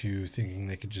into thinking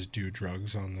they could just do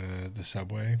drugs on the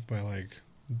subway by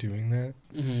doing that.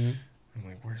 Mm-hmm. I'm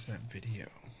like, where's that video?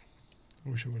 I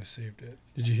wish I would have saved it.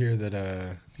 Did you hear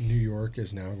that New York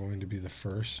is now going to be the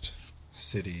first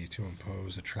city to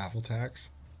impose a travel tax?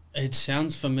 It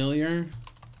sounds familiar.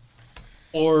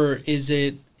 Or is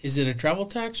it a travel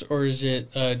tax, or is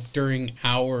it during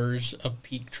hours of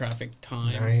peak traffic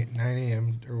time? 9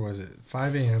 a.m. or was it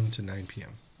 5 a.m. to 9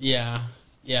 p.m.? Yeah,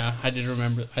 I did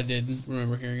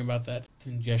remember hearing about that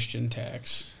congestion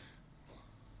tax.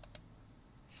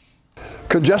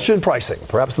 Congestion pricing,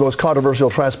 perhaps the most controversial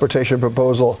transportation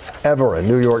proposal ever in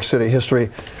New York City history,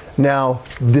 now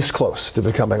this close to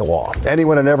becoming a law.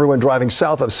 Anyone and everyone driving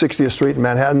south of 60th Street in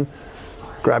Manhattan,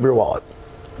 grab your wallet.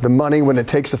 The money, when it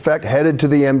takes effect, headed to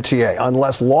the MTA,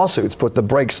 unless lawsuits put the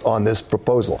brakes on this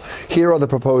proposal. Here are the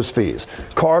proposed fees.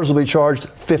 Cars will be charged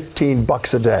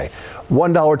 $15 a day,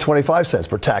 $1.25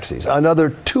 for taxis, another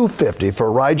 $2.50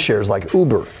 for ride shares like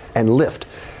Uber and Lyft,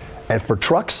 and for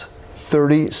trucks,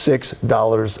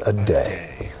 $36 a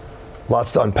day.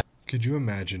 Lots to unpack. Could you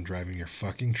imagine driving your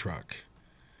fucking truck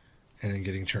and then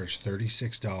getting charged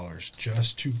 $36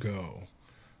 just to go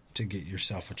to get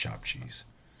yourself a chopped cheese?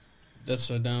 That's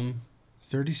so dumb.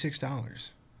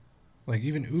 $36.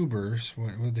 Even Ubers,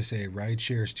 what would they say? Ride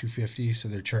share is $2.50, so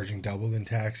they're charging double in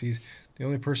taxis. The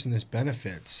only person this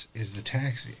benefits is the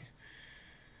taxi.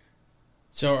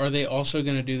 So are they also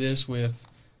going to do this with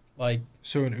Like,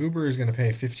 So an Uber is going to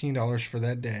pay $15 for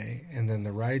that day, and then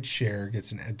the ride share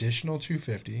gets an additional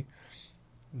 $2.50.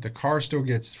 The car still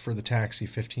gets for the taxi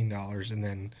 $15, and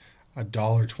then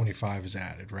 $1.25 is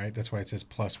added, right? That's why it says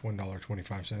plus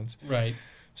 $1.25. right.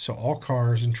 So all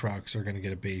cars and trucks are going to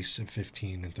get a base of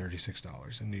 $15 and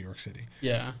 $36 in New York City.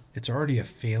 Yeah. It's already a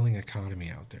failing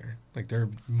economy out there. Like, their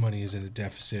money is in a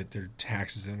deficit. Their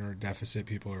taxes are a deficit.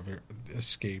 People are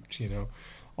escaped, you know.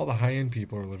 All the high-end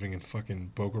people are living in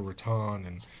fucking Boca Raton.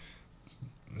 And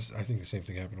I think the same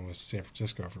thing happened with San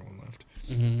Francisco. Everyone left.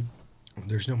 Mm-hmm.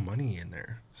 There's no money in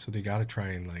there. So they got to try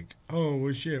and like, oh,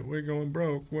 well, shit, we're going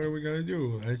broke. What are we going to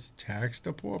do? Let's tax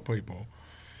the poor people.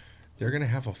 They're going to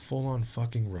have a full-on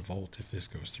fucking revolt if this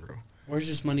goes through. Where's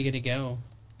this money going to go?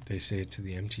 They say it to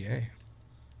the MTA,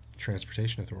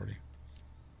 Transportation Authority.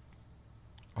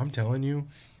 I'm telling you,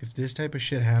 if this type of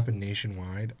shit happened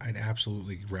nationwide, I'd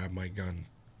absolutely grab my gun.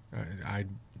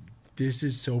 This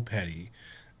is so petty.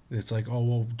 It's like, oh,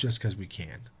 well, just because we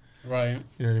can. Right.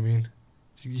 You know what I mean?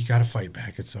 You got to fight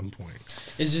back at some point.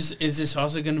 Is this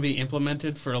also going to be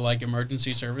implemented for, like,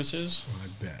 emergency services? Well,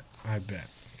 I bet.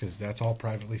 Because that's all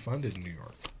privately funded in New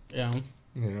York. Yeah.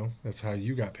 You know, that's how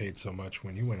you got paid so much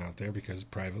when you went out there, because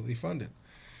privately funded.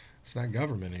 It's not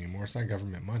government anymore. It's not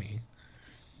government money.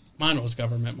 Mine was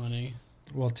government money.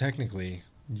 Well, technically,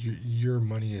 your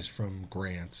money is from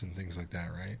grants and things like that,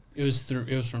 right? It was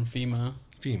from FEMA.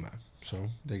 FEMA.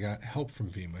 So they got help from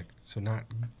FEMA. So not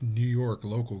New York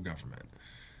local government.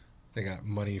 They got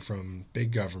money from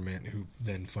big government who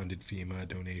then funded FEMA,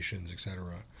 donations,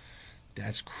 etc.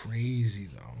 That's crazy,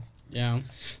 though. Yeah.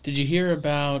 Did you hear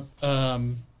about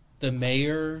the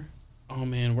mayor? Oh,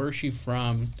 man, where's she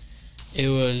from? It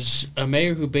was a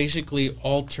mayor who basically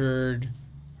altered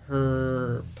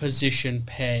her position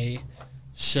pay.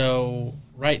 So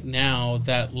right now,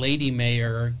 that lady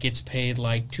mayor gets paid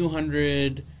like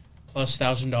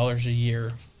 $200,000+ a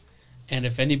year. And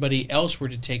if anybody else were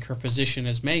to take her position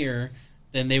as mayor,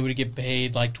 then they would get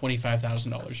paid like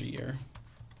 $25,000 a year.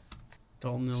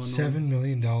 Dolton, Illinois. $7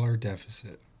 million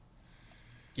deficit.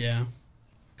 Yeah.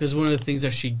 Because one of the things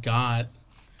that she got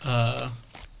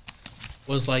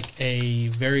was like a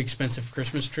very expensive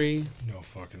Christmas tree. No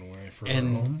fucking way. For her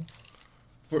home?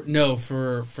 For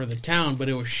the town, but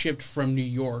it was shipped from New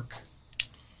York.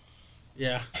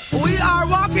 Yeah. We are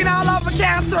walking all over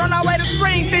Castor on our way to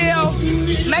Springfield.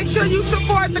 Make sure you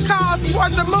support the cause,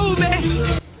 support the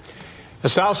movement. The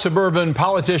South suburban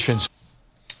politicians.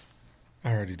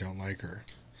 I already don't like her.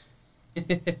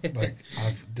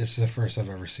 This is the first I've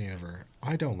ever seen of her.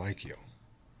 I don't like you.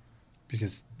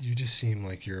 Because you just seem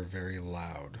like you're a very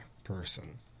loud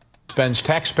person. Spends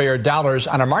taxpayer dollars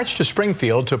on a march to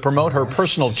Springfield to promote her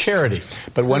personal charity.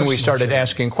 But when we started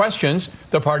asking questions,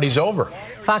 the party's over.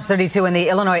 Fox 32 in the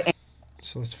Illinois.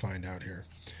 So let's find out here.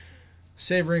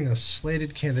 Savoring a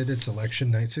slated candidate's election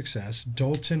night success,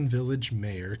 Dolton Village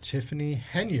Mayor Tiffany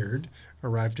Henyard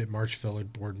arrived at March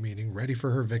Village Board meeting ready for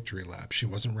her victory lap. She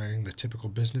wasn't wearing the typical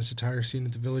business attire seen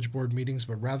at the Village Board meetings,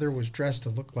 but rather was dressed to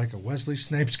look like a Wesley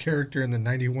Snipes character in the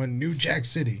 91 New Jack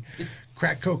City.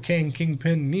 Crack cocaine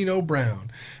kingpin Nino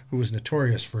Brown, who was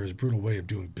notorious for his brutal way of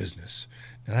doing business.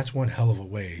 Now that's one hell of a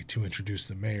way to introduce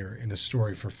the mayor in a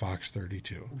story for Fox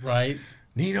 32. Right.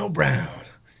 Nino Brown.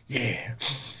 Yeah.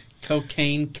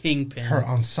 Cocaine kingpin. Her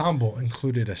ensemble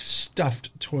included a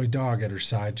stuffed toy dog at her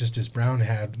side, just as Brown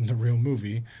had in the real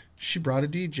movie. She brought a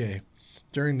DJ.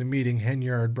 During the meeting,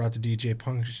 Henyard brought the DJ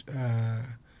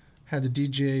had the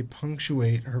DJ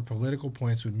punctuate her political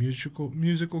points with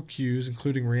musical cues,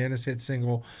 including Rihanna's hit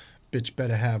single "Bitch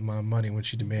Better Have My Money" when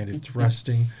she demanded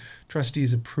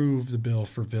trustees approve the bill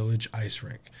for Village Ice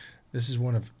Rink. This is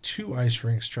one of 2 ice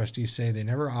rinks trustees say they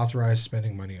never authorized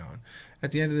spending money on.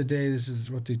 At the end of the day, this is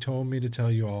what they told me to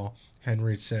tell you all,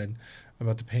 Henry said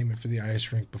about the payment for the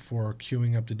ice rink before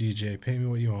queuing up the DJ. Pay me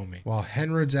what you owe me. While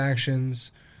Henrod's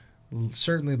actions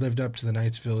certainly lived up to the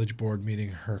night's Village Board meeting,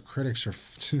 her critics are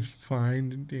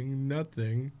finding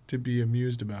nothing to be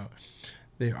amused about.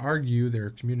 They argue their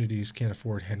communities can't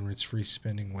afford Henrod's free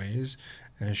spending ways,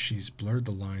 as she's blurred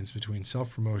the lines between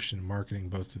self-promotion and marketing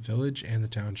both the village and the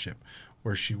township,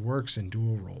 where she works in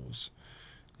dual roles.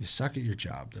 You suck at your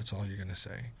job, that's all you're going to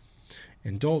say.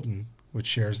 In Dolton, which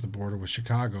shares the border with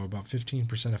Chicago, about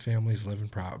 15% of families live in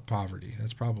poverty.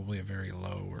 That's probably a very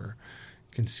low or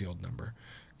concealed number,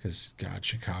 because, God,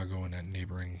 Chicago and that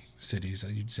neighboring cities,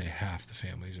 you'd say half the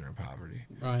families are in poverty.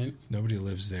 Right. Nobody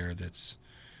lives there that's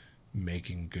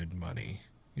making good money.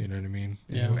 You know what I mean?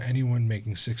 Yeah. Anyone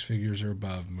making 6 figures or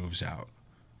above moves out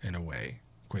and away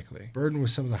quickly. Burdened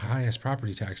with some of the highest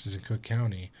property taxes in Cook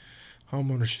County,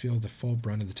 Homeowners feel the full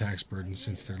brunt of the tax burden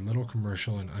since their little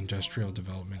commercial and industrial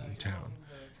development in town.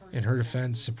 In her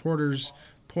defense, supporters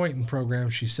point in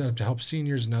programs she set up to help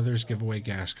seniors and others give away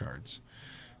gas cards.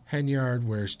 Henyard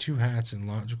wears two hats in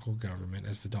logical government.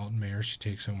 As the Dolton mayor, she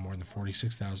takes home more than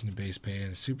 $46,000 in base pay,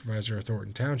 and as supervisor of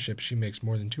Thornton Township, she makes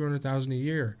more than $200,000 a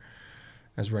year,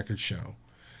 as records show.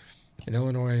 An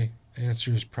Illinois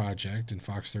Answers Project and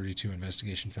Fox 32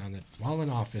 investigation found that while in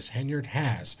office, Henyard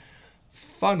has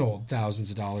funneled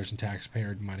thousands of dollars in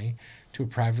taxpayer money to a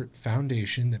private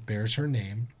foundation that bears her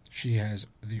name. She has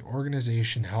the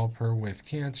organization help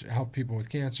people with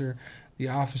cancer. The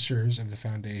officers of the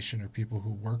foundation are people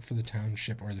who work for the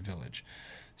township or the village.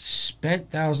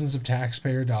 Spent thousands of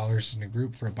taxpayer dollars in a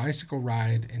group for a bicycle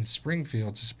ride in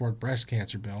Springfield to support breast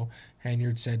cancer bill,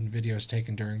 Henyard said in videos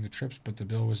taken during the trips, but the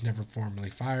bill was never formally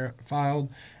filed,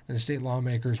 and the state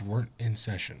lawmakers weren't in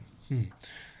session.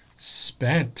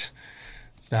 Spent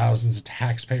thousands of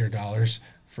taxpayer dollars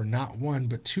for not one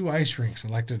but two ice rinks.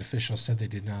 Elected officials said they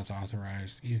did not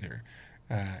authorize either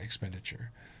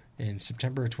expenditure. In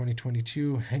September of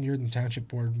 2022, Henyard and the Township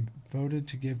Board voted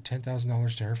to give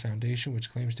 $10,000 to her foundation,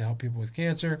 which claims to help people with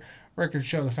cancer. Records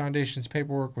show the foundation's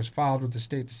paperwork was filed with the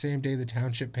state the same day the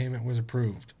township payment was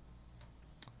approved.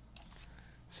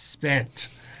 Spent.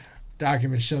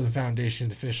 Documents show the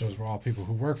foundation's officials were all people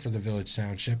who work for the village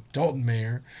township. Dolton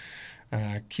Mayor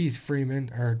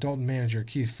Dolton Manager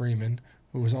Keith Freeman,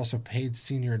 who was also paid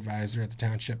senior advisor at the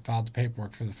township, filed the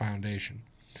paperwork for the foundation.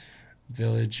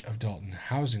 Village of Dolton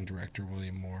Housing Director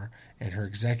William Moore and her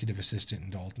executive assistant in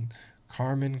Dolton,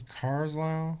 Carmen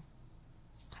Carlisle,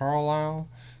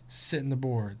 sit in the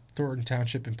board. Thornton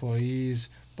Township employees,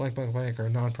 blank, are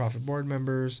nonprofit board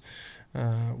members.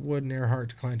 Wood and Earhart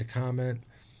declined to comment.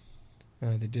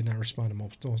 They did not respond to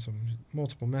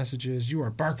multiple messages. You are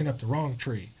barking up the wrong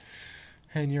tree.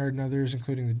 Henyard and others,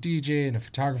 including the DJ and a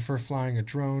photographer flying a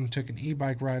drone, took an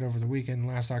e-bike ride over the weekend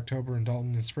last October in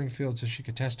Dolton and Springfield so she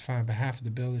could testify on behalf of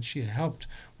the bill that she had helped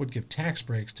would give tax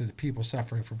breaks to the people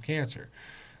suffering from cancer.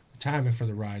 The timing for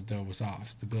the ride, though, was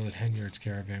off. The bill that Henyard's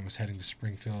caravan was heading to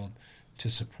Springfield to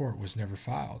support was never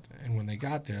filed, and when they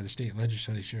got there, the state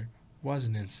legislature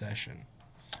wasn't in session.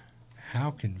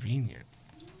 How convenient.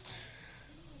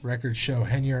 Records show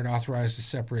Henyard authorized a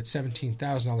separate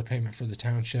 $17,000 payment for the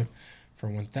township for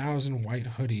 1,000 white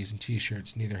hoodies and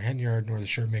T-shirts. Neither Henyard nor the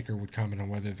shirt maker would comment on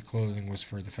whether the clothing was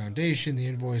for the foundation. The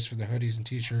invoice for the hoodies and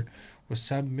T-shirt was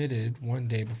submitted one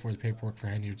day before the paperwork for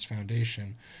Henyard's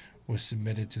foundation was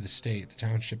submitted to the state. The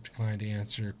township declined to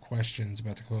answer questions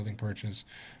about the clothing purchase,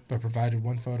 but provided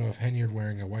one photo of Henyard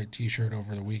wearing a white T-shirt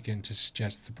over the weekend to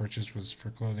suggest the purchase was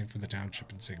for clothing for the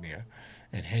township insignia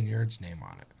and Henyard's name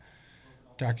on it.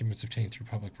 Documents obtained through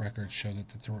public records show that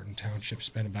the Thornton Township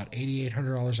spent about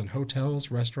 $8,800 on hotels,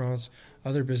 restaurants,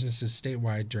 other businesses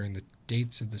statewide during the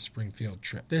dates of the Springfield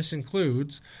trip. This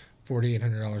includes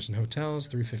 $4,800 in hotels,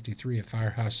 $353 at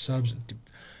Firehouse Subs.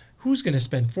 Who's going to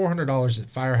spend $400 at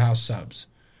Firehouse Subs?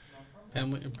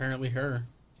 Apparently her.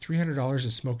 $300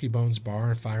 at Smoky Bones Bar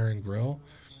and Fire and Grill,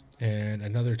 and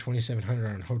another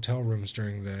 $2,700 on hotel rooms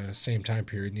during the same time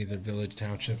period. Neither village,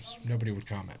 townships, nobody would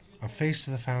comment. A face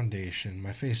of the foundation.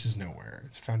 My face is nowhere.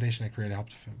 It's a foundation I created to help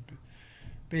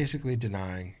basically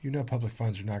denying, public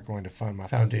funds are not going to fund my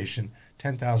foundation.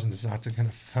 $10,000 is not going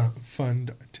to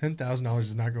fund. $10,000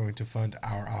 is not going to fund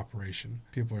our operation.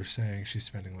 People are saying she's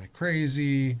spending like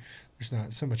crazy. There's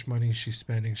not so much money she's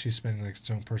spending. She's spending like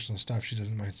its own personal stuff. She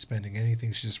doesn't mind spending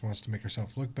anything. She just wants to make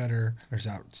herself look better. There's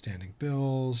outstanding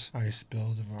bills. Ice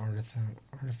build of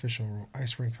artificial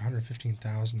ice rink for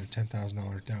 $115,000 and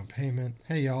 $10,000 down payment.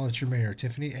 Hey y'all, it's your mayor,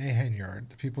 Tiffany A. Henyard,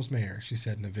 the people's mayor, she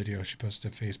said in a video she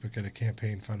posted to Facebook at a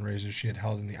campaign fundraiser she had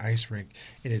held in the ice rink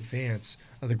in advance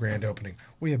of the grand opening.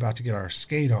 We about to get our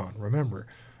skate on. Remember,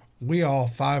 we all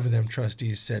 5 of them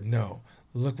trustees said no.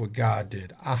 Look what God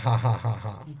did. Ah ha ha ha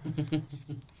ha.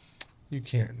 You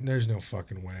can't. There's no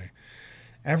fucking way.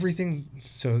 Everything.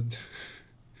 So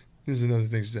this is another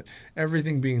thing she said.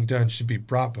 Everything being done should be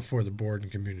brought before the board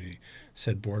and community,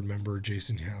 said board member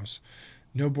Jason House.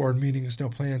 No board meetings, no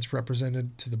plans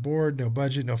represented to the board, no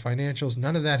budget, no financials.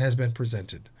 None of that has been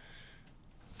presented.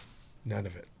 None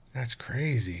of it. That's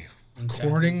crazy.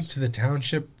 According to the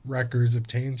township records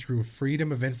obtained through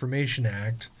Freedom of Information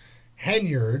Act,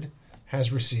 Henyard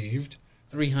has received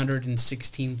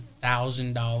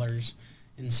 $316,000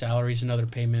 in salaries and other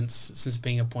payments since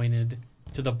being appointed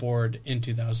to the board in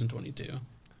 2022.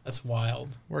 That's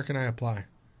wild. Where can I apply?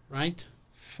 Right?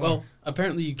 Fuck. Well,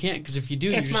 apparently you can't, because if you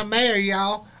do... It's my mayor,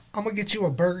 y'all. I'm going to get you a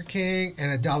Burger King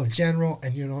and a Dollar General,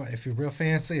 and if you're real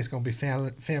fancy, it's going to be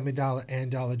Family Dollar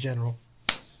and Dollar General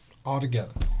all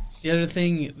together. The other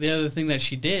thing that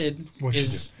she did What'd she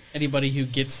is anybody who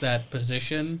gets that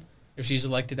position, if she's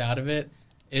elected out of it,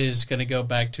 is going to go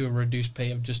back to a reduced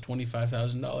pay of just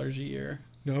 $25,000 a year.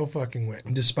 No fucking way.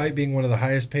 Despite being one of the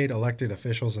highest paid elected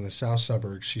officials in the South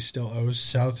Suburbs, she still owes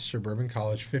South Suburban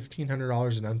College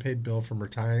 $1,500 in unpaid bill from her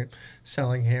time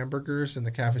selling hamburgers in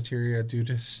the cafeteria due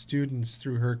to students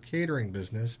through her catering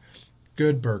business,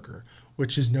 Good Burger,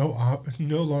 which is no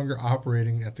longer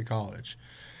operating at the college.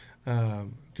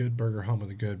 Good Burger, home of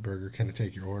the Good Burger. Can I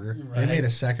take your order? Right. They made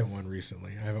a second one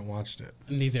recently. I haven't watched it.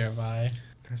 Neither have I.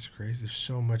 That's crazy. There's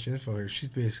so much info here. She's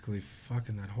basically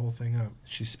fucking that whole thing up.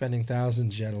 She's spending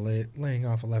thousands yet laying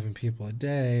off 11 people a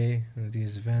day. And at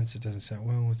these events, it doesn't set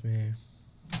well with me.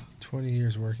 20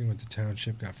 years working with the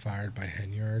township, got fired by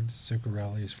Henyard,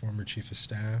 Zuccarelli's former chief of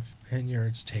staff.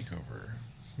 Henyard's takeover.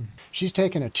 She's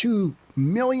taken a $2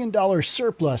 million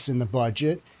surplus in the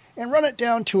budget and run it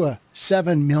down to a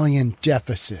 $7 million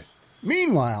deficit.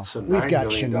 Meanwhile, we've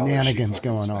got shenanigans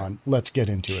going on. Let's get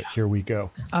into it. Here we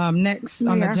go. Next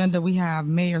on the agenda, we have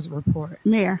Mayor's report.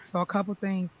 Mayor. So a couple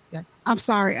things. Yes. I'm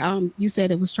sorry. You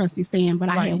said it was Trustee Stan, but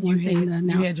I had one thing to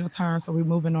announce. You had your turn, so we're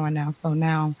moving on now. So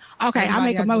now. Okay, I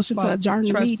make a motion to adjourn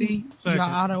the meeting. Trustee, you're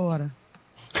out of order.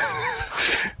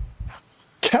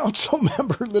 Council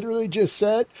member literally just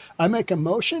said, I make a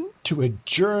motion to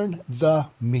adjourn the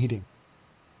meeting.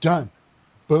 Done.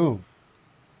 Boom.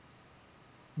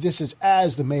 This is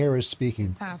as the mayor is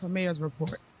speaking. It's time for mayor's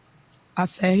report. I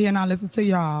sat here and I listened to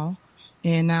y'all,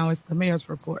 and now it's the mayor's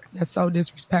report. That's so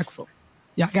disrespectful.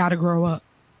 Y'all got to grow up.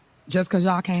 Just because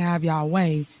y'all can't have y'all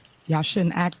way, y'all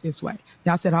shouldn't act this way.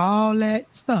 Y'all said all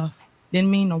that stuff, didn't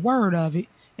mean a word of it,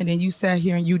 and then you sat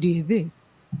here and you did this.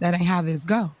 That ain't how this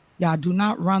go. Y'all do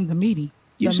not run the meeting.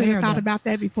 You should have thought about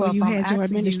that before you had your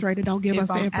administrator. Don't give us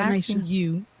the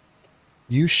information.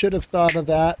 You should have thought of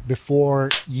that before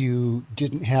you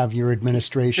didn't have your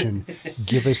administration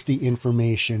give us the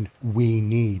information we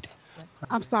need.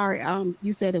 I'm sorry.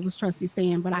 You said it was Trustee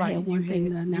Stan, but I had one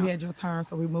thing to announce. You had your turn,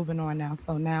 so we're moving on now.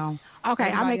 So now.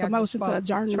 Okay, I make a motion to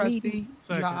adjourn the meeting.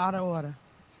 Trustee, you're out of order.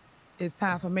 It's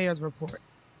time for mayor's report.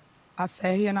 I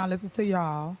sat here and I listened to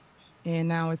y'all, and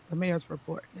now it's the mayor's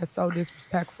report. That's so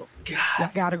disrespectful. Y'all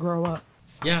got to grow up.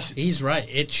 Yeah, he's right.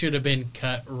 It should have been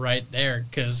cut right there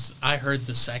because I heard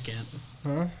the second.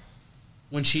 Huh?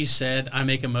 When she said, I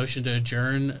make a motion to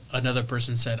adjourn, another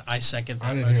person said, I second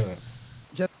that motion. I didn't hear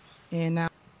that. And now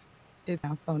it's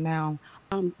now. So now.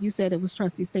 You said it was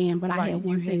Trustee Stan, but I had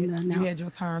one thing to announce. You had your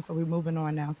turn, so we're moving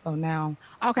on now. So now.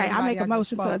 Okay, I make a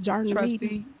motion to adjourn the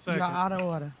meeting. Trustee, you're out of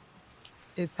order.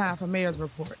 It's time for mayor's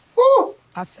report. Woo!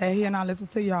 I sat here and I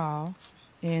listened to y'all,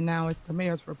 and now it's the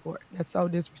mayor's report. That's so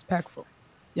disrespectful.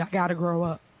 Y'all got to grow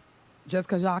up. Just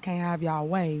because y'all can't have y'all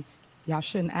way, y'all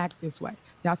shouldn't act this way.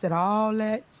 Y'all said all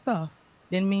that stuff,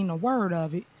 didn't mean a word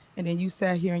of it, and then you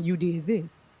sat here and you did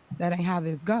this. That ain't how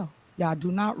this go. Y'all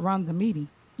do not run the meeting.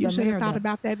 You should have thought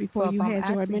about that before you had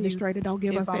your administrator. Don't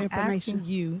give us the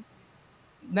information.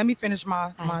 Let me finish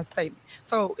my statement.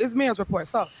 So it's mayor's report.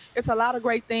 So it's a lot of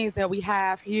great things that we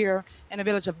have here in the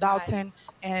village of Dolton.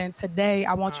 And today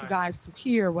I want you guys to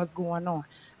hear what's going on.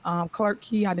 Clerk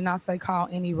Key, I did not say call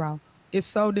any row. It's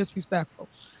so disrespectful.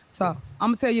 So I'm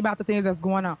going to tell you about the things that's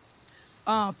going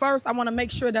on. First, I want to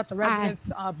make sure that the residents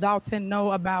of Dolton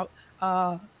know about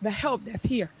the help that's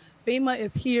here. FEMA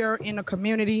is here in the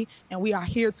community, and we are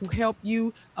here to help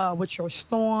you with your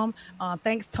storm.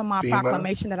 Thanks to my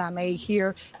proclamation that I made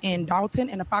here in Dolton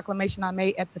and the proclamation I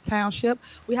made at the township,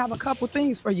 we have a couple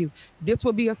things for you. This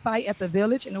will be a site at the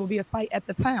village, and it will be a site at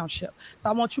the township. So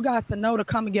I want you guys to know to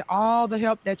come and get all the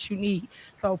help that you need.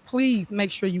 So please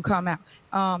make sure you come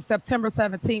out. September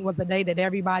 17th was the day that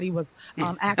everybody was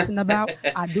asking about.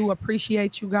 I do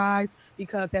appreciate you guys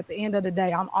because at the end of the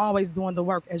day, I'm always doing the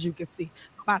work, as you can see.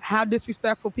 No matter how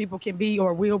disrespectful people can be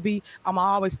or will be, I'm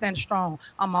always stand strong.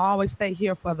 I'm always stay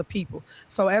here for the people.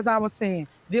 So as I was saying,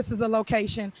 this is a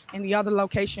location, and the other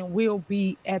location will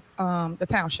be at the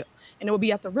township. And it will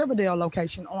be at the Riverdale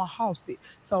location on Halsted.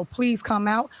 So please come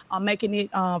out. I'm making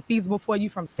it feasible for you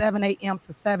from 7 a.m.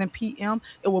 to 7 p.m.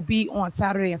 It will be on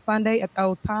Saturday and Sunday at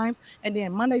those times. And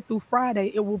then Monday through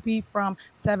Friday, it will be from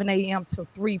 7 a.m. to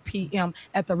 3 p.m.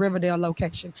 at the Riverdale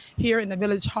location. Here in the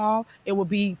Village Hall, it will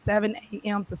be 7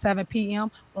 a.m. to 7 p.m.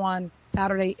 on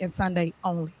Saturday and Sunday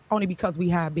only because we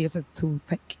have business to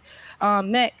take.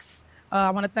 Next. I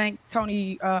want to thank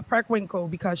Tony Preckwinkle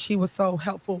because she was so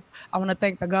helpful. I want to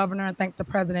thank the governor and thank the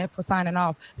president for signing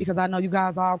off because I know you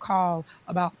guys all called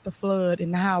about the flood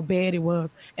and how bad it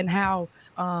was and how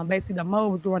basically the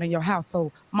mold was growing in your house.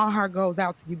 So my heart goes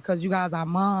out to you because you guys are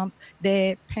moms,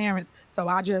 dads, parents. So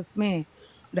I just, man,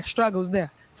 the struggle's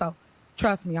there. So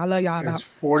Trust me, I love y'all. It's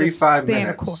 45 staying the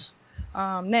minutes. course.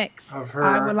 Next, Of her.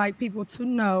 I would like people to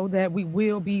know that we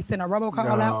will be sending a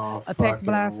robocall out, a text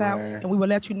blast out, and we will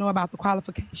let you know about the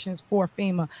qualifications for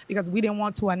FEMA because we didn't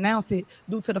want to announce it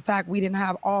due to the fact we didn't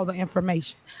have all the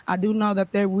information. I do know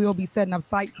that there will be setting up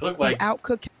sites throughout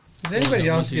Cook County. Does anybody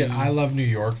else get I Love New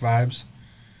York vibes?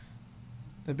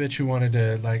 The bitch who wanted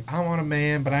to, like, I want a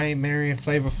man, but I ain't marrying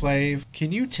Flava Flav.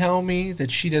 Can you tell me that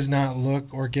she does not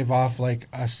look or give off, like,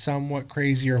 a somewhat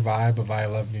crazier vibe of I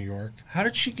Love New York? How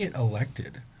did she get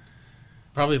elected?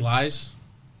 Probably lies.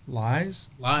 Lies?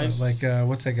 Lies. Like,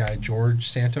 what's that guy, George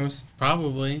Santos?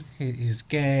 Probably. He's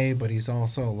gay, but he's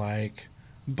also, like,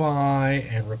 bi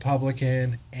and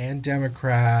Republican and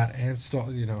Democrat and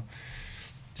still, you know.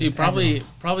 Dude, probably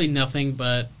nothing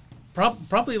but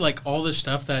probably, like, all the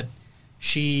stuff that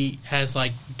she has,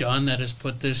 like, done that has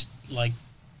put this, like,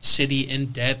 city in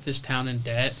debt, this town in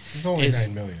debt. It's only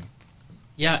 $9 million.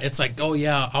 Yeah, it's like, oh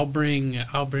yeah, I'll bring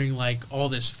like all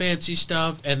this fancy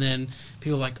stuff, and then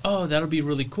people are like, oh, that'll be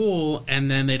really cool, and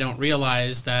then they don't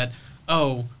realize that,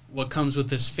 oh, what comes with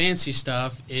this fancy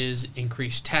stuff is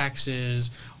increased taxes,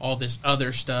 all this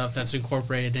other stuff that's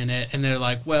incorporated in it, and they're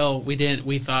like, well,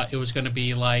 we thought it was going to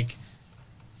be like,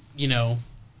 you know,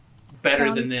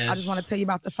 better than this. I just want to tell you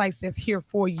about the sites that's here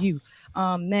for you.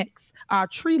 Next, our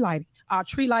tree lighting. Our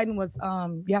tree lighting was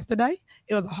yesterday.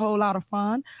 It was a whole lot of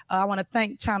fun. I want to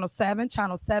thank Channel 7.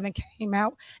 Channel 7 came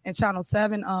out, and Channel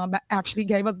 7 actually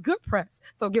gave us good press.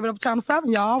 So give it up to Channel 7,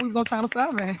 y'all. We was on Channel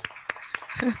 7.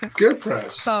 Good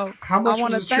press. So how much I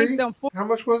want to thank them for. How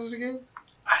much was it again?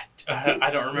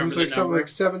 I don't remember. It was like something like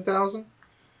 7,000.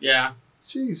 Yeah.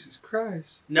 Jesus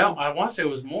Christ. No, I want to say it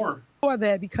was more. For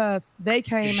that because they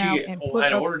came out and put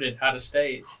had us ordered it out of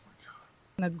state.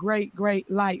 In a great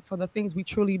light for the things we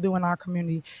truly do in our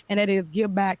community, and that is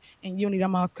give back and unity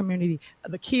amongst community.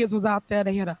 The kids was out there;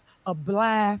 they had a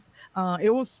blast. It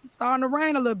was starting to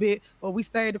rain a little bit, but we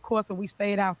stayed the course and we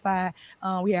stayed outside.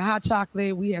 We had hot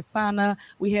chocolate, we had sauna,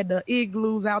 we had the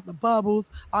igloos out, the bubbles.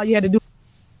 All you had to do.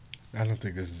 I don't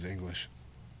think this is English.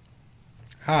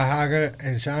 Haga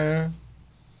and China.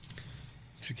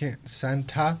 She can't.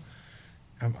 Santa.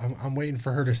 I'm waiting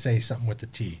for her to say something with the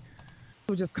T.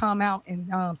 Just come out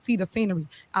and see the scenery.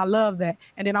 I love that.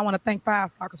 And then I want to thank Five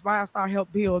Star because Five Star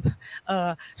helped build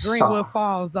Greenwood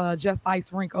Falls Just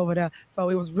Ice Rink over there. So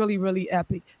it was really, really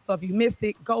epic. So if you missed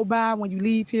it, go by when you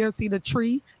leave here, see the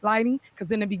tree lighting.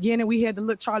 Because in the beginning, we had the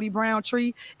little Charlie Brown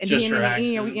tree. And just then in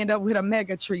the end, we end up with a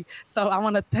mega tree. So I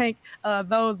want to thank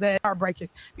those that are breaking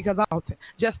because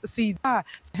just to see that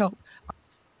help.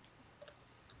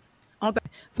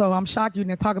 So I'm shocked you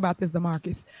didn't talk about this,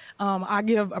 DeMarcus. I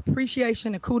give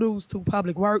appreciation and kudos to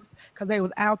Public Works because they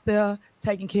was out there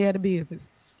taking care of the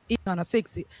business. It's gonna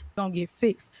fix it. It's gonna get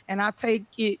fixed. And I take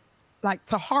it like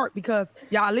to heart because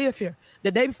y'all live here.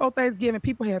 The day before Thanksgiving,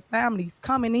 people had families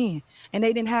coming in and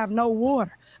they didn't have no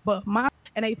water. And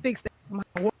they fixed it. My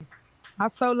water. I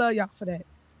so love y'all for that.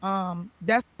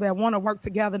 That's that want to work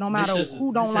together no matter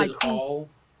who don't like who. All,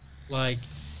 like,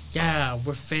 yeah,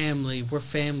 we're family. We're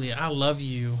family. I love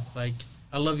you. Like,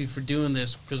 I love you for doing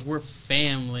this because we're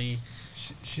family.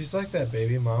 She's like that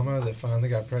baby mama that finally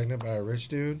got pregnant by a rich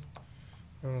dude.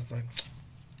 And I was like,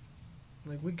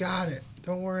 we got it.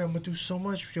 Don't worry. I'm going to do so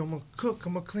much for you. I'm going to cook.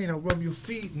 I'm going to clean. I'll rub your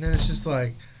feet. And then it's just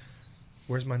like,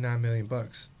 where's my $9 million?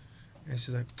 And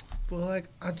she's like, well, like,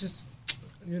 I just,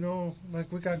 you know,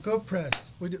 like, we got good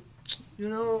press. We do, you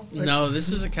know. Like, no,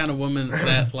 this is the kind of woman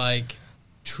that, like,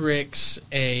 tricks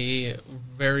a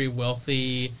very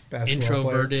wealthy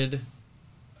introverted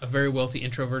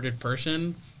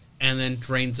person and then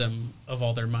drains them of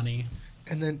all their money.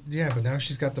 And then but now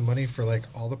she's got the money for like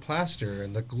all the plaster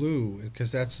and the glue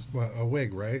because that's a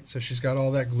wig, right? So she's got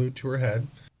all that glued to her head.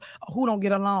 Who don't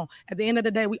get along. At the end of the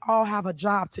day, we all have a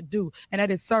job to do, and that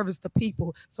is service the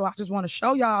people. So I just want to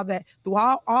show y'all that through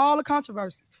all the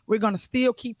controversy, we're going to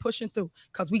still keep pushing through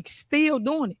because we still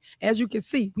doing it. As you can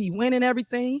see, we winning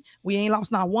everything. We ain't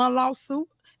lost not one lawsuit.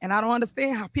 And I don't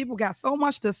understand how people got so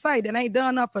much to say that ain't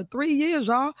done enough for 3 years,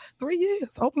 y'all. 3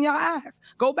 years. Open your eyes.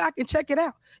 Go back and check it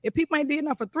out. If people ain't did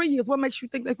enough for 3 years, what makes you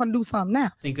think they're going to do something now?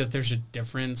 I think that there's a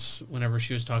difference whenever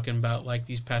she was talking about, like,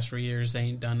 these past 3 years, they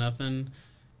ain't done nothing.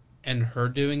 And her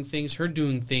doing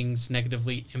things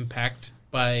negatively impact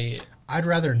by... I'd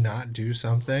rather not do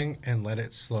something and let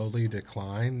it slowly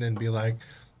decline than be like,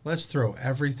 let's throw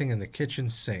everything in the kitchen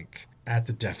sink at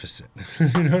the deficit.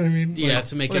 You know what I mean? Yeah, like,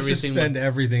 to make let's everything... just spend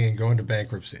everything and go into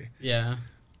bankruptcy. Yeah.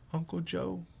 Uncle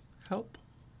Joe, help.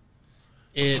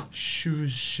 It...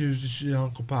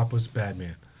 Uncle Pop was a bad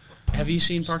man. Have you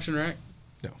seen Parks and Rec?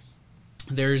 No.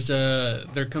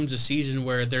 there comes a season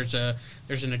where there's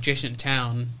an adjacent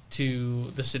town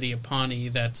to the city of Pawnee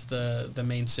that's the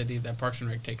main city that Parks and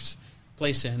Rec takes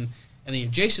place in, and the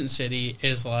adjacent city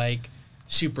is like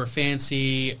super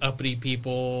fancy, uppity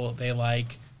people. They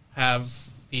like have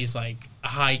these like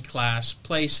high class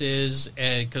places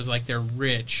because like they're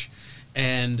rich,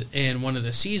 and in one of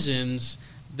the seasons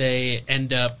they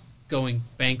end up going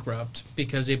bankrupt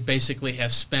because they basically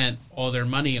have spent all their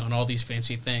money on all these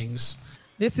fancy things.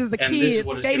 This is the kids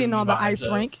skating on the ice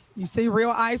rink. You see real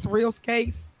ice, real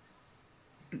skates.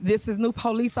 This is new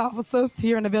police officers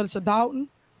here in the village of Dolton.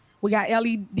 We got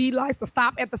LED lights to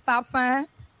stop at the stop sign.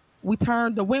 We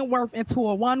turned the Wentworth into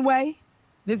a one-way.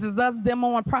 This is us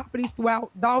demoing properties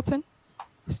throughout Dolton.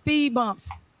 Speed bumps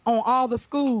on all the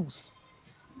schools.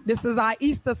 This is our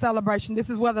Easter celebration. This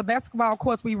is where the basketball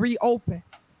courts we reopen.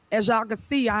 As y'all can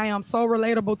see, I am so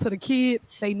relatable to the kids.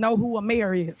 They know who a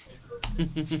mayor is.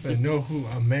 They know who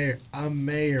a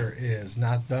mayor is,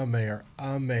 not the mayor,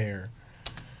 a mayor.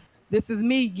 This is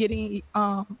me getting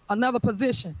another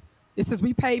position. This is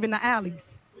repaving the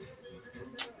alleys.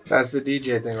 That's the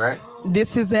DJ thing, right?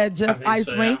 This is at Just Ice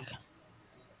Rink. Yeah.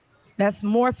 That's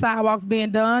more sidewalks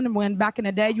being done. When back in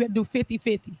the day, you had to do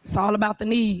 50-50. It's all about the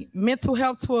need. Mental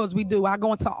health tours we do. I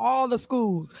go into all the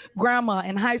schools, grammar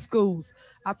and high schools.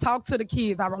 I talk to the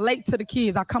kids. I relate to the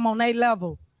kids. I come on their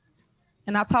level.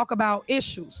 And I talk about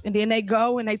issues. And then they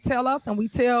go and they tell us and we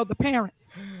tell the parents.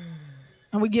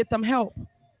 And we get them help.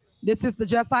 This is the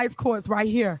Just Ice courts right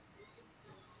here.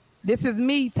 This is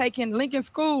me taking Lincoln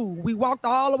School. We walked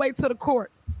all the way to the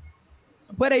courts.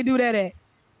 Where they do that at?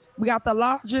 We got the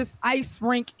largest ice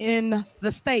rink in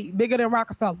the state, bigger than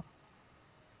Rockefeller.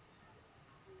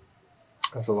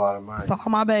 That's a lot of money. That's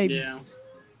all my babies. Yeah.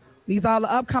 These are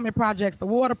the upcoming projects, the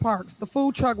water parks, the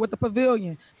food truck with the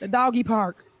pavilion, the doggy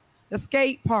park, the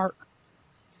skate park,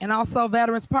 and also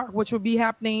Veterans Park, which will be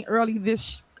happening early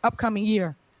this upcoming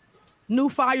year. New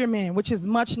firemen, which is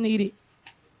much needed.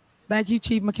 Thank you,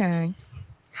 Chief McCain.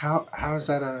 How is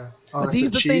that But these are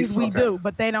the things we do,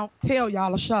 but they don't tell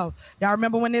y'all a show. Y'all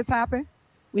remember when this happened?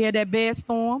 We had that bad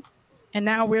storm, and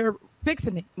now we're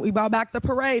fixing it. We brought back the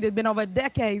parade. It's been over a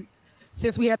decade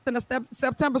since we had the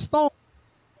September storm.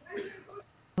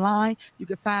 Online, you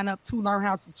can sign up to learn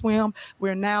how to swim.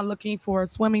 We're now looking for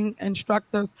swimming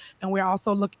instructors, and we're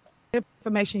also looking for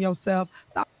information yourself.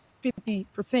 Stop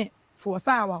 50% for a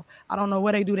sidewalk. I don't know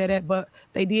where they do that at, but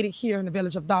they did it here in the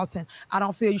village of Dolton. I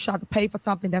don't feel you should have to pay for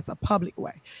something that's a public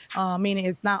way, meaning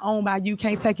it's not owned by you.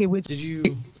 Can't take it with you.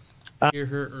 Did you hear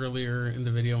her earlier in the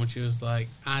video when she was like,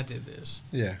 I did this.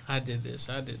 Yeah. I did this.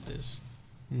 I did this.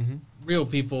 Mm-hmm. Real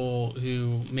people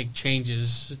who make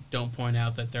changes don't point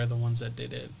out that they're the ones that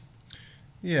did it.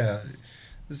 Yeah.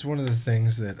 This is one of the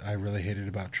things that I really hated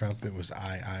about Trump. It was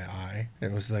I.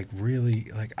 It was like really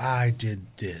like I did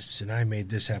this and I made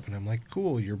this happen. I'm like,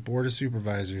 cool, your board of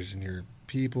supervisors and your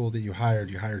people that you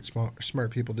hired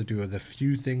smart people to do the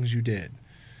few things you did.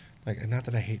 Like, not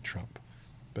that I hate Trump,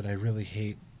 but I really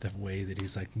hate the way that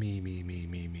he's like me.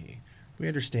 We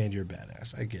understand you're a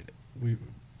badass. I get it. We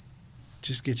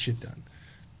just get shit done.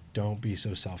 Don't be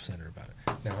so self-centered about it.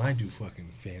 Now, I do fucking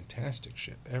fantastic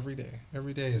shit every day.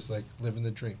 Every day is like living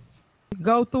the dream.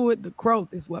 Go through it. The growth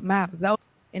is what matters.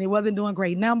 And he wasn't doing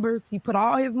great numbers. He put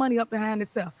all his money up behind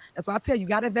himself. That's why I tell you, you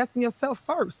got to invest in yourself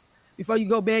first before you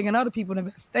go begging other people to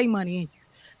invest their money in you.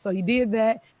 So he did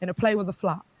that, and the play was a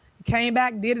flop. He came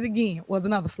back, did it again, was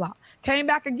another flop. Came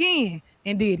back again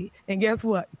and did it. And guess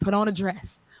what? He put on a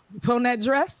dress. He put on that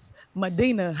dress,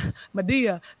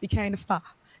 Madea became the star.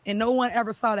 And no one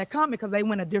ever saw that coming because they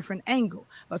went a different angle.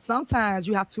 But sometimes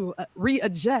you have to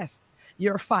readjust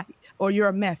your fight or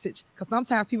your message, because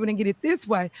sometimes people didn't get it this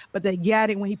way, but they got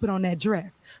it when he put on that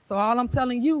dress. So all I'm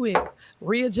telling you is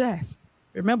readjust.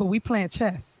 Remember, we playing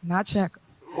chess, not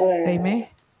checkers. Amen.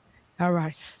 All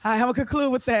right. I'm going to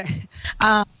conclude with that.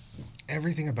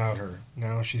 Everything about her.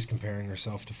 Now she's comparing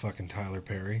herself to fucking Tyler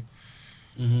Perry.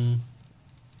 Mm-hmm.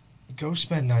 Go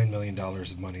spend $9 million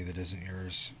of money that isn't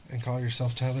yours and call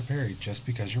yourself Tyler Perry just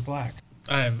because you're black.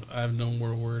 I have no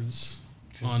more words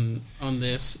on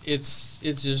this. It's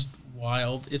just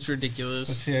wild. It's ridiculous.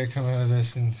 Let's see, I come out of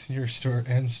this and your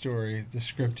end story. The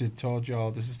scripted told y'all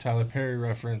this is Tyler Perry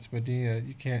reference. Medina,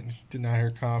 you can't deny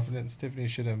her confidence. Tiffany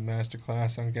should have a master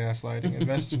class on gaslighting.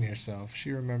 Invest in yourself.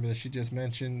 She remembered that she just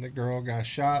mentioned the girl got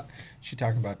shot. She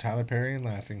talking about Tyler Perry and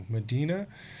laughing. Medina,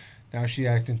 now she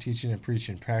acting, teaching, and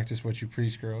preaching. Practice what you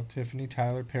preach, girl. Tiffany,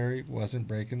 Tyler Perry wasn't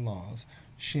breaking laws.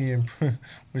 When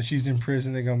she's in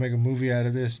prison, they're going to make a movie out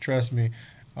of this. Trust me.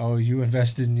 Oh, you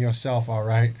invested in yourself, all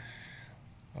right.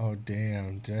 Oh,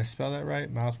 damn. Did I spell that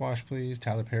right? Mouthwash, please.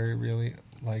 Tyler Perry, really?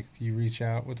 Like, you reach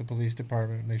out with the police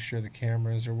department, make sure the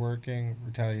cameras are working.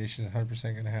 Retaliation is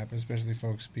 100% going to happen, especially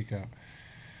folks speak up.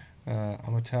 I'm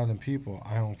going to tell them people,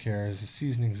 I don't care. There's the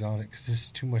seasonings on it because this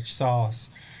is too much sauce.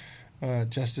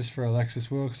 Justice for Alexis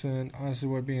Wilson. Honestly,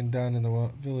 what being done in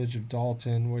the village of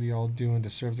Dolton? What are y'all doing to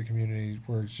serve the community?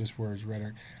 Words, just words,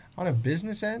 rhetoric. On a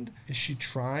business end, is she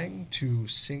trying to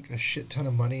sink a shit ton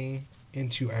of money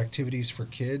into activities for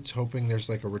kids, hoping there's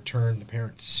like a return the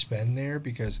parents spend there?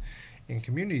 Because in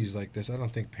communities like this, I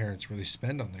don't think parents really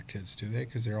spend on their kids, do they?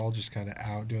 Because they're all just kind of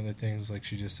out doing their things. Like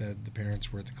she just said, the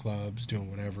parents were at the clubs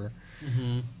doing whatever.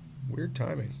 Mm-hmm. Weird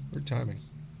timing.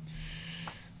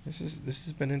 This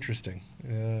has been interesting.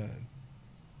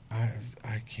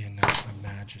 I cannot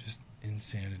imagine, just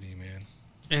insanity, man.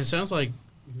 And it sounds like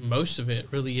most of it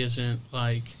really isn't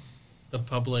like the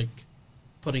public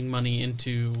putting money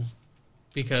into,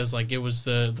 because like it was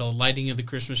the lighting of the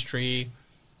Christmas tree.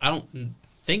 I don't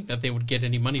think that they would get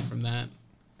any money from that.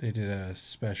 They did a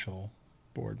special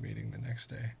board meeting the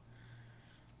next day.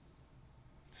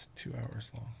 It's 2 hours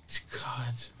long.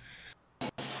 God.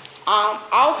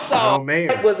 Also,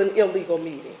 it was an illegal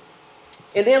meeting.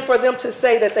 And then for them to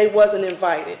say that they wasn't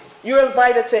invited. You're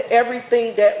invited to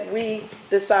everything that we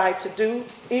decide to do.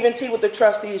 Even tea with the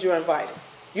trustees, you're invited.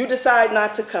 You decide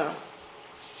not to come.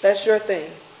 That's your thing.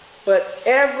 But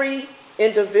every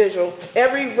individual,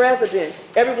 every resident,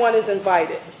 everyone is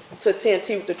invited to attend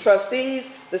tea with the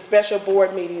trustees, the special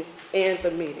board meetings, and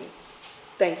the meetings.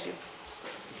 Thank you.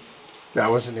 That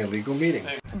was an illegal meeting.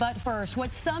 But first,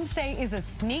 what some say is a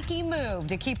sneaky move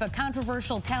to keep a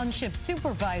controversial township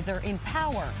supervisor in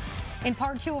power. In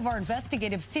part 2 of our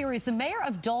investigative series, the mayor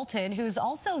of Dolton, who's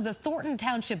also the Thornton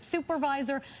Township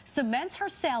supervisor, cements her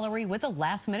salary with a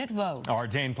last-minute vote. Our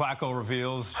Dane Placco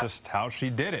reveals just how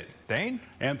she did it. Dane?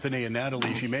 Anthony and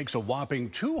Natalie, she makes a whopping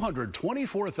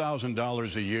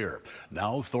 $224,000 a year.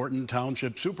 Now Thornton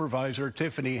Township supervisor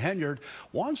Tiffany Henyard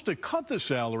wants to cut the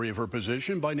salary of her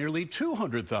position by nearly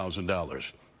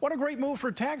 $200,000. What a great move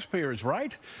for taxpayers,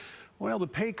 right? Well, the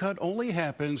pay cut only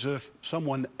happens if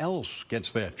someone else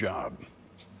gets that job.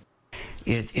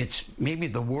 It's maybe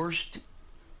the worst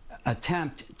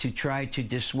attempt to try to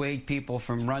dissuade people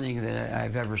from running that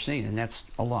I've ever seen, and that's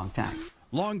a long time.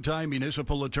 Longtime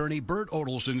municipal attorney Bert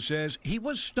Odelson says he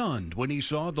was stunned when he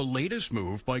saw the latest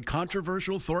move by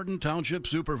controversial Thornton Township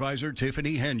supervisor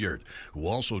Tiffany Henyard, who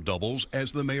also doubles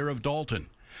as the mayor of Dolton.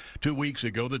 2 weeks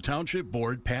ago, the Township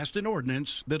Board passed an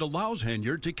ordinance that allows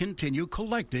Henyard to continue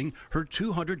collecting her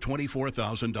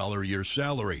 $224,000 a year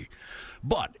salary.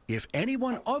 But if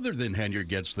anyone other than Henyard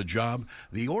gets the job,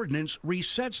 the ordinance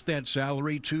resets that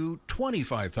salary to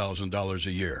 $25,000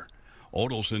 a year.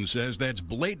 Odelson says that's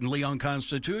blatantly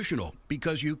unconstitutional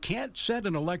because you can't set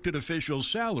an elected official's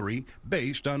salary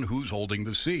based on who's holding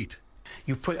the seat.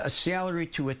 You put a salary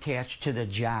to attach to the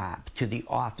job, to the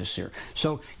officer.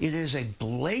 So it is a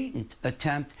blatant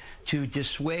attempt to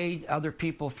dissuade other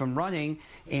people from running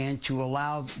and to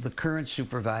allow the current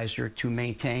supervisor to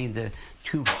maintain the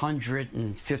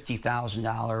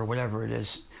 $250,000 or whatever it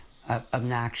is,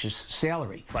 obnoxious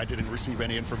salary. I didn't receive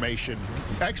any information,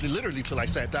 actually literally till I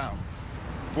sat down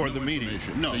for the meeting.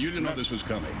 No, so you didn't know this was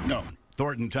coming? No.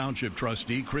 Thornton Township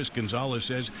trustee Chris Gonzalez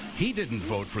says he didn't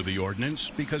vote for the ordinance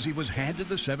because he was handed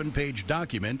the 7-page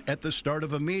document at the start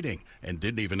of a meeting and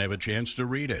didn't even have a chance to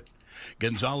read it.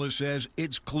 Gonzalez says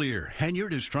it's clear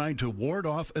Henyard is trying to ward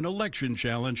off an election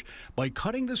challenge by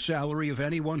cutting the salary of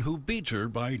anyone who beats her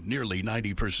by nearly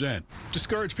 90%.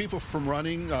 Discourage people from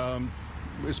running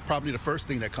is probably the first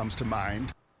thing that comes to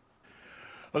mind.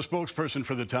 A spokesperson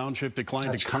for the township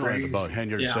declined to comment about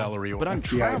Henyard's salary. But on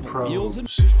travel deals,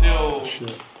 it's still,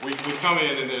 we come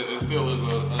in and it still is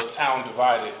a town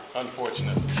divided,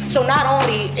 unfortunately. So not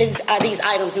only are these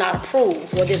items not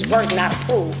approved, or this work not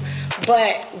approved,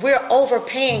 but we're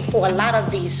overpaying for a lot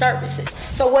of these services.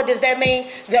 So what does that mean?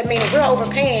 That means if we're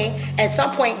overpaying, at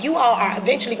some point you all are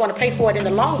eventually going to pay for it in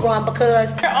the long run,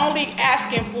 because we're only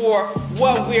asking for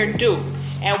what we're due.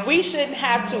 And we shouldn't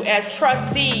have to, as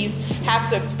trustees, have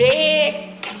to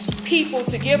beg people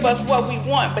to give us what we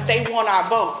want, but they want our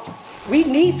vote. We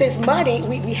need this money.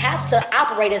 We have to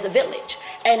operate as a village.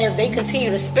 And if they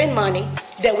continue to spend money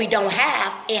that we don't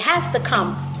have, it has to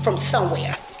come from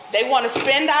somewhere. They want to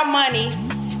spend our money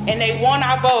and they want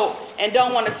our vote and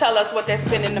don't want to tell us what they're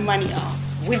spending the money on.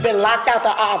 We've been locked out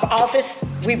of office.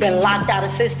 We've been locked out of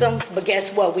systems, but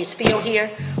guess what? We're still here.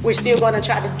 We're still going to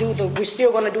do the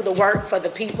work for the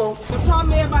people. The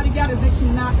problem everybody got is they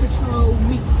cannot control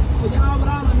me. So y'all with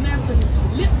all the mess and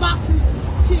lip boxing,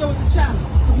 chill with the channel.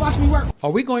 watch me work.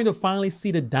 Are we going to finally see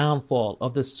the downfall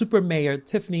of the super mayor,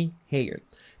 Tiffany Hayard?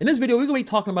 In this video, we're going to be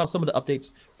talking about some of the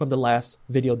updates from the last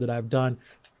video that I've done.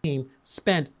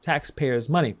 Spent taxpayers'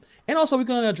 money. And also, we're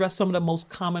going to address some of the most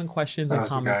common questions and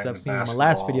comments that I've seen in my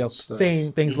last video,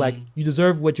 saying things like, you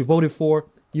deserve what you voted for.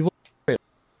 You voted for it.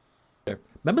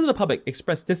 Members of the public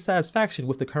expressed dissatisfaction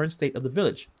with the current state of the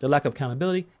village, the lack of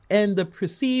accountability, and the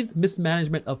perceived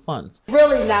mismanagement of funds.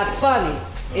 Really not funny.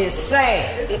 It's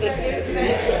sad.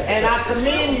 And I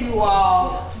commend you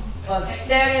all for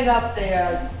standing up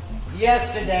there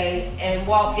yesterday and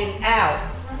walking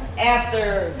out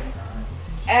after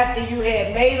you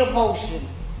had made a motion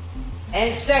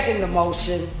and second the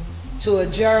motion to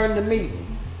adjourn the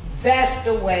meeting. That's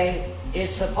the way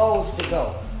it's supposed to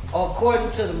go.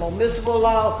 According to the municipal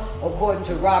law, according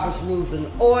to Robert's Rules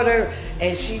and Order,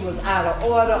 and she was out of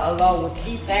order along with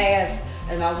Keith Ass,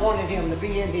 and I wanted him to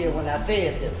be in here when I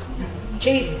said this.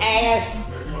 Keith Ass,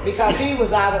 because he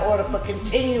was out of order for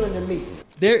continuing the meeting.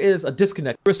 There is a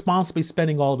disconnect. Responsibly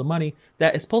spending all the money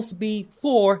that is supposed to be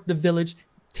for the village,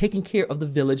 taking care of the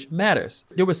village matters.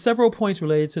 There were several points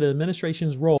related to the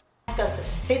administration's role. Ask us to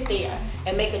sit there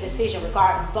and make a decision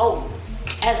regarding voting.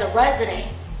 As a resident,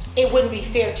 it wouldn't be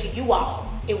fair to you all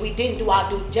if we didn't do our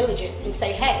due diligence and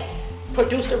say, hey,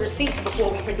 produce the receipts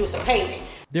before we produce a payment.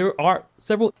 There are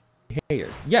several here.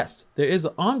 Yes, there is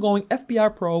an ongoing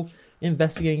FBI probe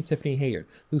investigating Tiffany Hayard,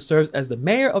 who serves as the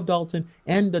mayor of Dolton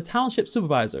and the township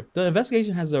supervisor. The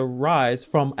investigation has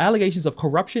arisen from allegations of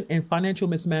corruption and financial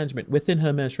mismanagement within her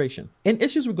administration, and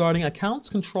issues regarding accounts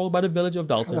controlled by the village of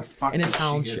Dolton and the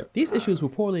township. These issues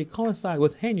reportedly coincide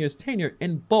with Hayard's tenure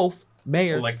in both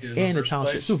mayor and the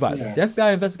township supervisor. Yeah. The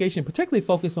FBI investigation particularly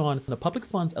focused on the public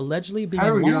funds allegedly being... How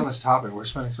do we get on this topic? We're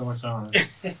spending so much time on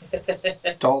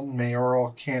it. Dolton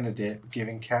mayoral candidate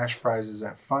giving cash prizes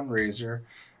at fundraiser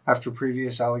after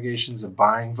previous allegations of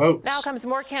buying votes. Now comes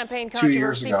more campaign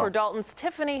controversy for Dolton's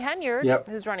Tiffany Henyard,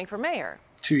 who's running for mayor.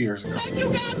 2 years ago.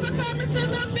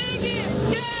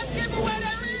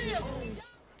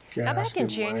 Now, back in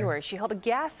January, she held a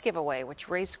gas giveaway, which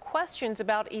raised questions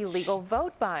about illegal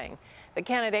vote buying. The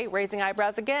candidate raising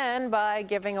eyebrows again by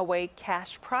giving away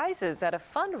cash prizes at a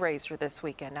fundraiser this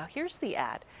weekend. Now, here's the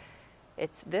ad.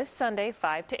 It's this Sunday,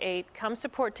 5 to 8. Come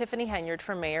support Tiffany Henyard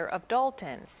for mayor of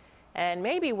Dolton, and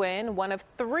maybe win one of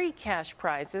 3 cash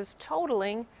prizes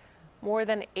totaling more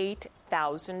than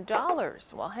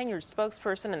 $8,000. Well, Henyard's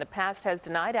spokesperson in the past has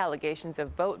denied allegations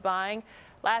of vote buying.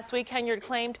 Last week, Henyard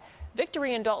claimed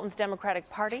victory in Dolton's Democratic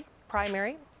Party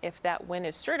primary. If that win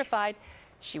is certified,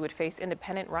 she would face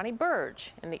independent Ronnie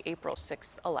Burge in the April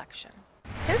 6th election.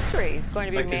 History is going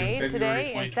to be made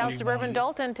today in South Suburban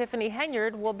Dolton. Tiffany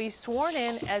Henyard will be sworn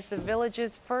in as the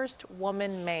village's first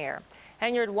woman mayor.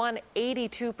 Henyard won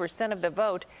 82% of the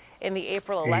vote in the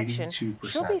April election.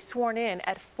 82%. She'll be sworn in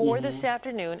at 4 this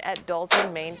afternoon at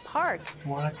Dolton Main Park.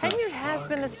 Henyard has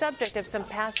been the subject of some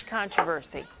past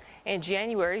controversy. In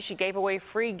January, she gave away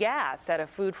free gas at a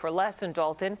Food for Less in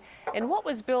Dolton in what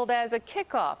was billed as a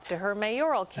kickoff to her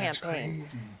mayoral campaign.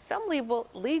 Some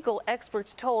legal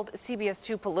experts told CBS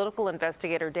 2 political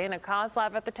investigator Dana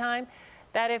Kozlov at the time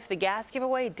that if the gas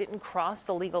giveaway didn't cross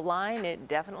the legal line, it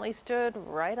definitely stood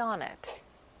right on it.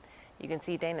 You can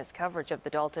see Dana's coverage of the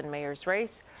Dolton mayor's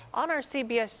race on our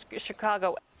CBS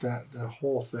Chicago. The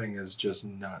whole thing is just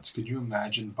nuts. Could you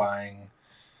imagine buying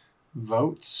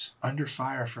votes under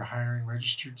fire for hiring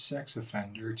registered sex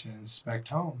offender to inspect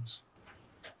homes?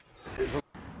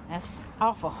 That's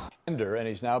awful. And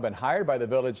he's now been hired by the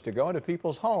village to go into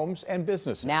people's homes and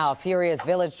businesses. Now, furious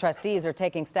village trustees are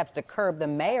taking steps to curb the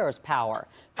mayor's power.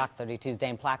 Fox 32's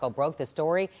Dane Placco broke the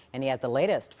story, and he has the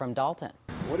latest from Dolton.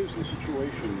 What is the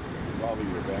situation involving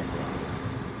your background?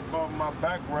 Well, my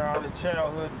background, a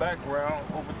childhood background,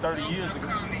 over 30 years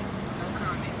ago.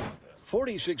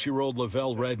 46-year-old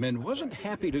Lavelle Redmond wasn't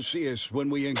happy to see us when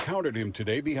we encountered him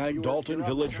today behind Dolton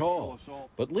Village Hall.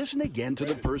 But listen again to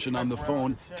the person on the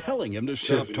phone telling him to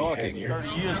stop talking. 30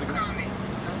 years ago.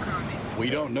 We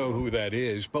don't know who that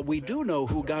is, but we do know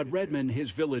who got Redmond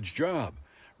his village job.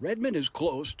 Redmond is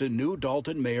close to new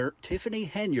Dolton Mayor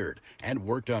Tiffany Henyard and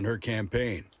worked on her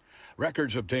campaign.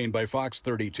 Records obtained by Fox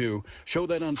 32 show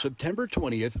that on September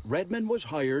 20th, Redmond was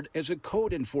hired as a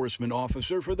code enforcement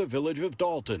officer for the village of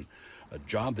Dolton, a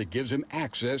job that gives him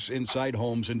access inside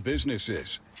homes and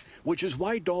businesses, which is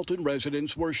why Dolton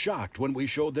residents were shocked when we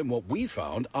showed them what we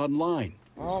found online.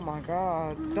 Oh my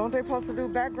God! Don't they supposed to do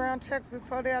background checks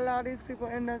before they allow these people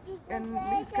in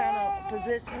these kind of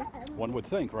positions? One would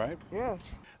think, right?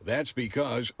 Yes. That's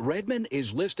because Redmond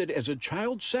is listed as a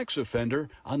child sex offender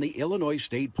on the Illinois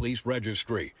State Police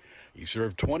Registry. He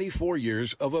served 24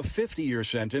 years of a 50-year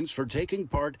sentence for taking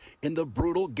part in the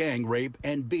brutal gang rape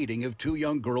and beating of 2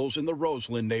 young girls in the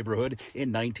Roseland neighborhood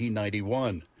in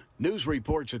 1991. News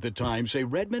reports at the time say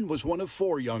Redmond was one of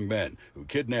 4 young men who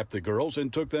kidnapped the girls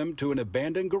and took them to an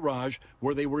abandoned garage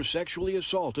where they were sexually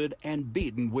assaulted and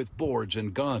beaten with boards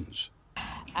and guns.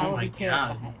 I would be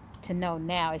terrified to know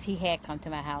now if he had come to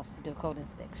my house to do a code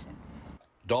inspection.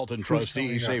 Dalton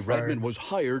trustees say Redmond was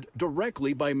hired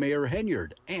directly by Mayor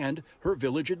Henyard and her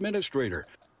village administrator.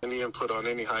 Any input on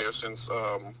any hire since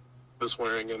the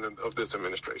swearing in of this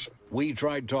administration? We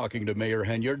tried talking to Mayor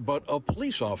Henyard, but a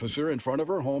police officer in front of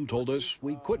her home told us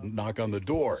we couldn't knock on the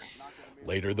door.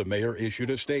 Later, the mayor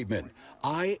issued a statement.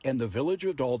 I and the village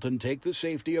of Dolton take the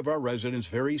safety of our residents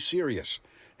very serious,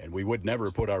 and we would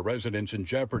never put our residents in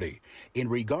jeopardy. In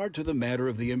regard to the matter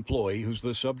of the employee who's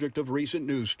the subject of recent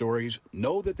news stories,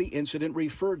 know that the incident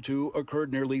referred to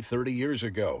occurred nearly 30 years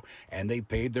ago, and they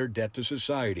paid their debt to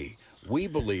society. We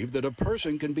believe that a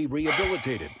person can be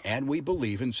rehabilitated, and we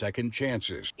believe in second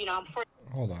chances.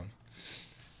 Hold on.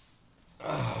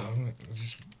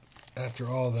 Just after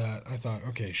all that, I thought,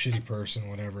 okay, shitty person,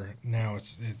 whatever. Now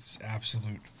it's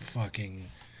absolute fucking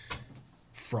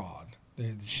fraud.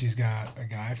 She's got a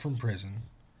guy from prison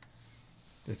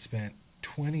that spent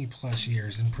 20 plus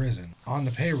years in prison on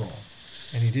the payroll,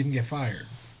 and he didn't get fired.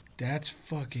 That's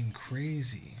fucking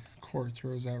crazy. Court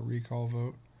throws out recall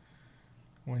vote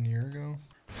 1 year ago.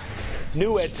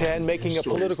 New at 10, making a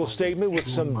political statement with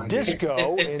some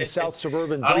disco in South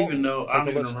Suburban Dolton. I don't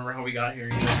even remember how we got here.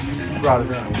 Brought it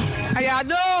down. How y'all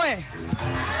doing?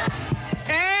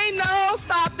 Ain't no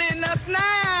stopping us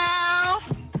now.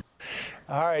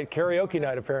 All right, karaoke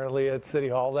night apparently at City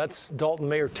Hall. That's Dolton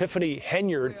Mayor Tiffany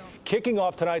Henyard kicking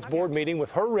off tonight's board meeting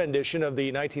with her rendition of the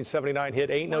 1979 hit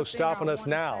Ain't No Stopping Us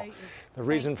Now. The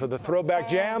reason for the throwback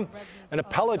jam? An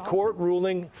appellate court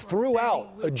ruling threw out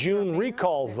a June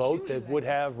recall vote that would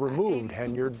have removed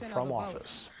Henyard from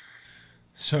office.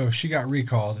 So she got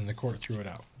recalled and the court threw it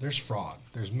out. There's fraud.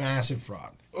 There's massive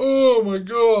fraud. Oh my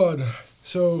God.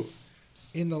 So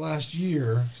in the last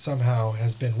year, somehow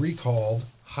has been recalled,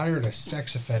 hired a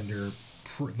sex offender,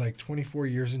 like 24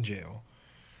 years in jail,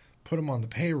 put him on the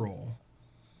payroll,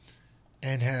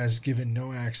 and has given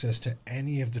no access to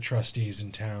any of the trustees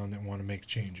in town that want to make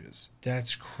changes.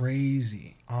 That's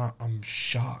crazy. I'm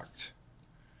shocked.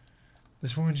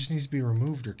 This woman just needs to be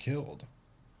removed or killed.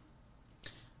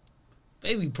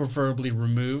 Maybe preferably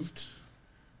removed.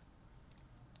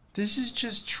 This is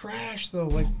just trash, though.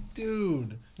 Like,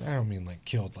 dude. I don't mean like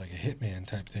killed like a hitman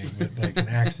type thing, but like an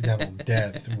accidental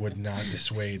death would not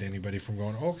dissuade anybody from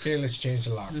going, okay, let's change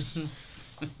the locks.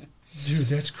 Dude,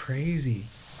 that's crazy.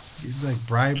 Like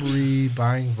bribery,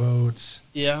 buying votes.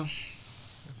 Yeah.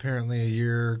 Apparently a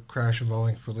year crash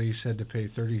involving police had to pay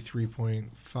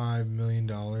 $33.5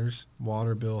 million.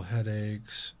 Water bill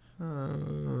headaches.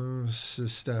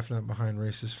 Staff not behind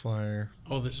racist flyer.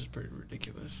 Oh, this is pretty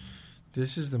ridiculous.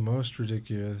 This is the most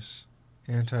ridiculous.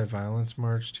 Anti-violence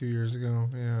march 2 years ago.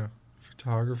 Yeah.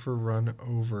 Photographer run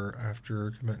over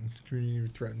after community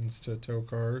threatens to tow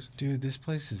cars. Dude, this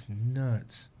place is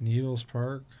nuts. Needles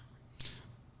Park.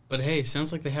 But hey,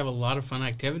 sounds like they have a lot of fun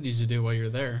activities to do while you're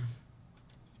there.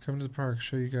 Come to the park,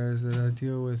 show you guys that I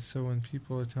deal with, so when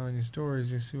people are telling you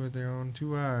stories, you see with their own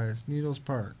 2 eyes. Needles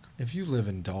Park. If you live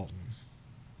in Dolton,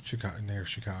 near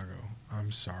Chicago,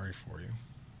 I'm sorry for you.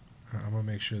 I'm going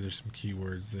to make sure there's some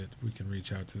keywords that we can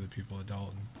reach out to the people at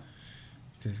Dolton.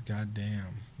 Because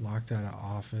goddamn, locked out of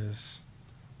office,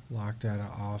 the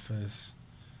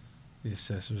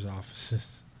assessor's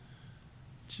offices.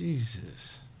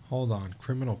 Jesus. Hold on,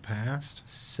 criminal past,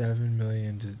 $7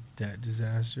 million debt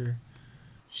disaster.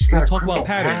 Talk about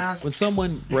patterns. When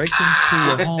someone breaks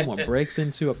into a home or breaks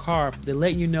into a car, they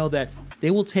let you know that they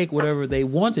will take whatever they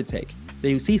want to take.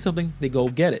 They see something, they go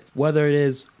get it. Whether it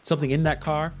is something in that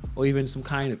car or even some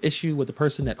kind of issue with the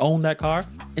person that owned that car.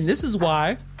 And this is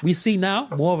why we see now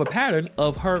more of a pattern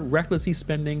of her recklessly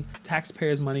spending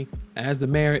taxpayers' money as the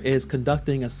mayor is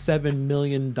conducting a $7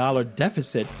 million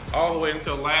deficit. All the way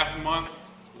until last month,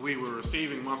 we were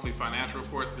receiving monthly financial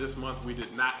reports. This month, we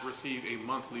did not receive a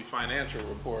monthly financial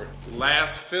report.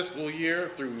 Last fiscal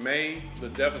year through May, the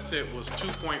deficit was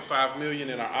 $2.5 million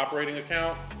in our operating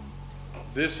account.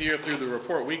 This year, through the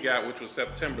report we got, which was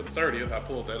September 30th, I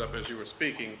pulled that up as you were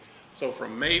speaking. So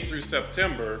from May through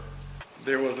September,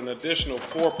 there was an additional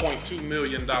 $4.2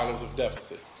 million of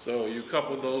deficit. So you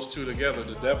couple those two together,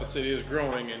 the deficit is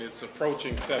growing and it's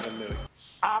approaching $7 million.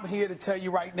 I'm here to tell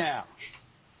you right now,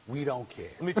 we don't care.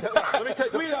 Let me tell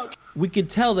you, We don't. We could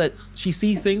tell that she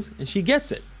sees things and she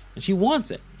gets it and she wants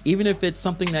it, even if it's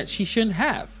something that she shouldn't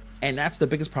have. And that's the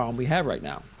biggest problem we have right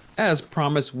now. As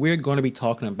promised, we're going to be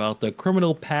talking about the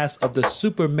criminal past of the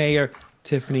super mayor,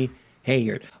 Tiffany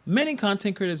Hayard. Many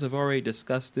content creators have already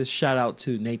discussed this. Shout out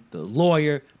to Nate the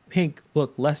Lawyer, Pink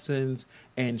Book Lessons,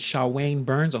 and Shawayne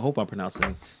Burns. I hope I'm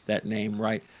pronouncing that name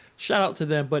right. Shout out to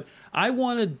them, but I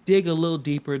want to dig a little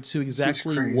deeper to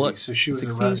exactly what she was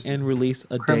 16 arrested. and released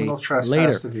a day Criminal trespass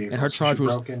later. to vehicles. And her So charge she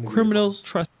was broke into criminal vehicles.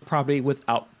 trespass property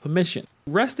without permission.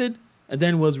 Arrested and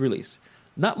then was released.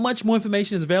 Not much more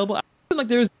information is available. I feel like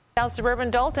there's South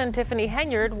suburban Dolton, Tiffany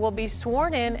Henyard will be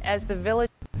sworn in as the village.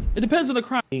 It depends on the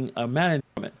crime. A man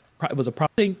it was a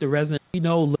problem. The resident,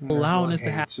 allowing this to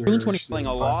happen. June 20.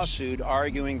 A lawsuit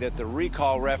arguing that the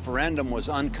recall referendum was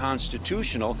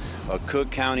unconstitutional. A Cook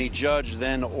County judge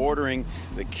then ordering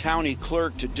the county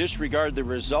clerk to disregard the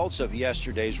results of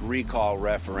yesterday's recall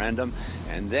referendum.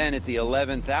 And then at the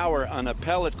 11th hour, an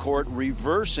appellate court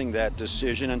reversing that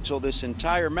decision until this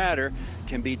entire matter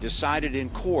can be decided in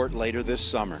court later this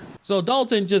summer. So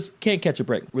Dolton just can't catch a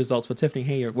break. Results for Tiffany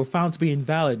Hayard were found to be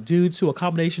invalid due to a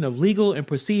combination of legal and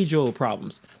procedural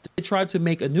problems. They tried to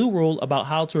make a new rule about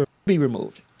how to be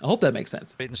removed. I hope that makes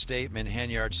sense. Written statement,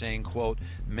 Henyard saying, quote,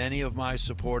 many of my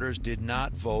supporters did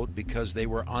not vote because they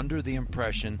were under the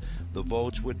impression the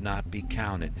votes would not be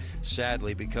counted.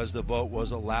 Sadly, because the vote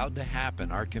was allowed to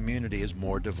happen, our community is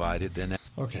more divided than ever.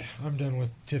 Okay, I'm done with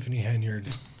Tiffany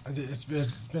Henyard. It's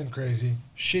been crazy.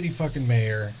 Shitty fucking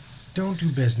mayor. Don't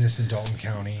do business in Dolton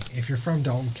County. If you're from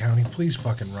Dolton County, please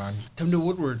fucking run. Come to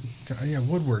Woodward. Yeah,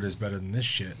 Woodward is better than this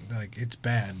shit. Like, it's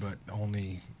bad, but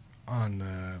only on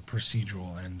the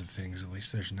procedural end of things. At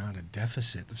least there's not a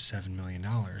deficit of $7 million.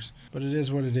 But it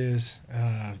is what it is.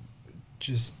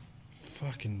 Just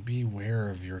fucking beware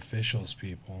of your officials,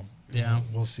 people. Yeah.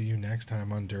 We'll see you next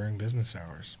time on During Business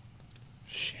Hours.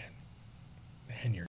 Shit.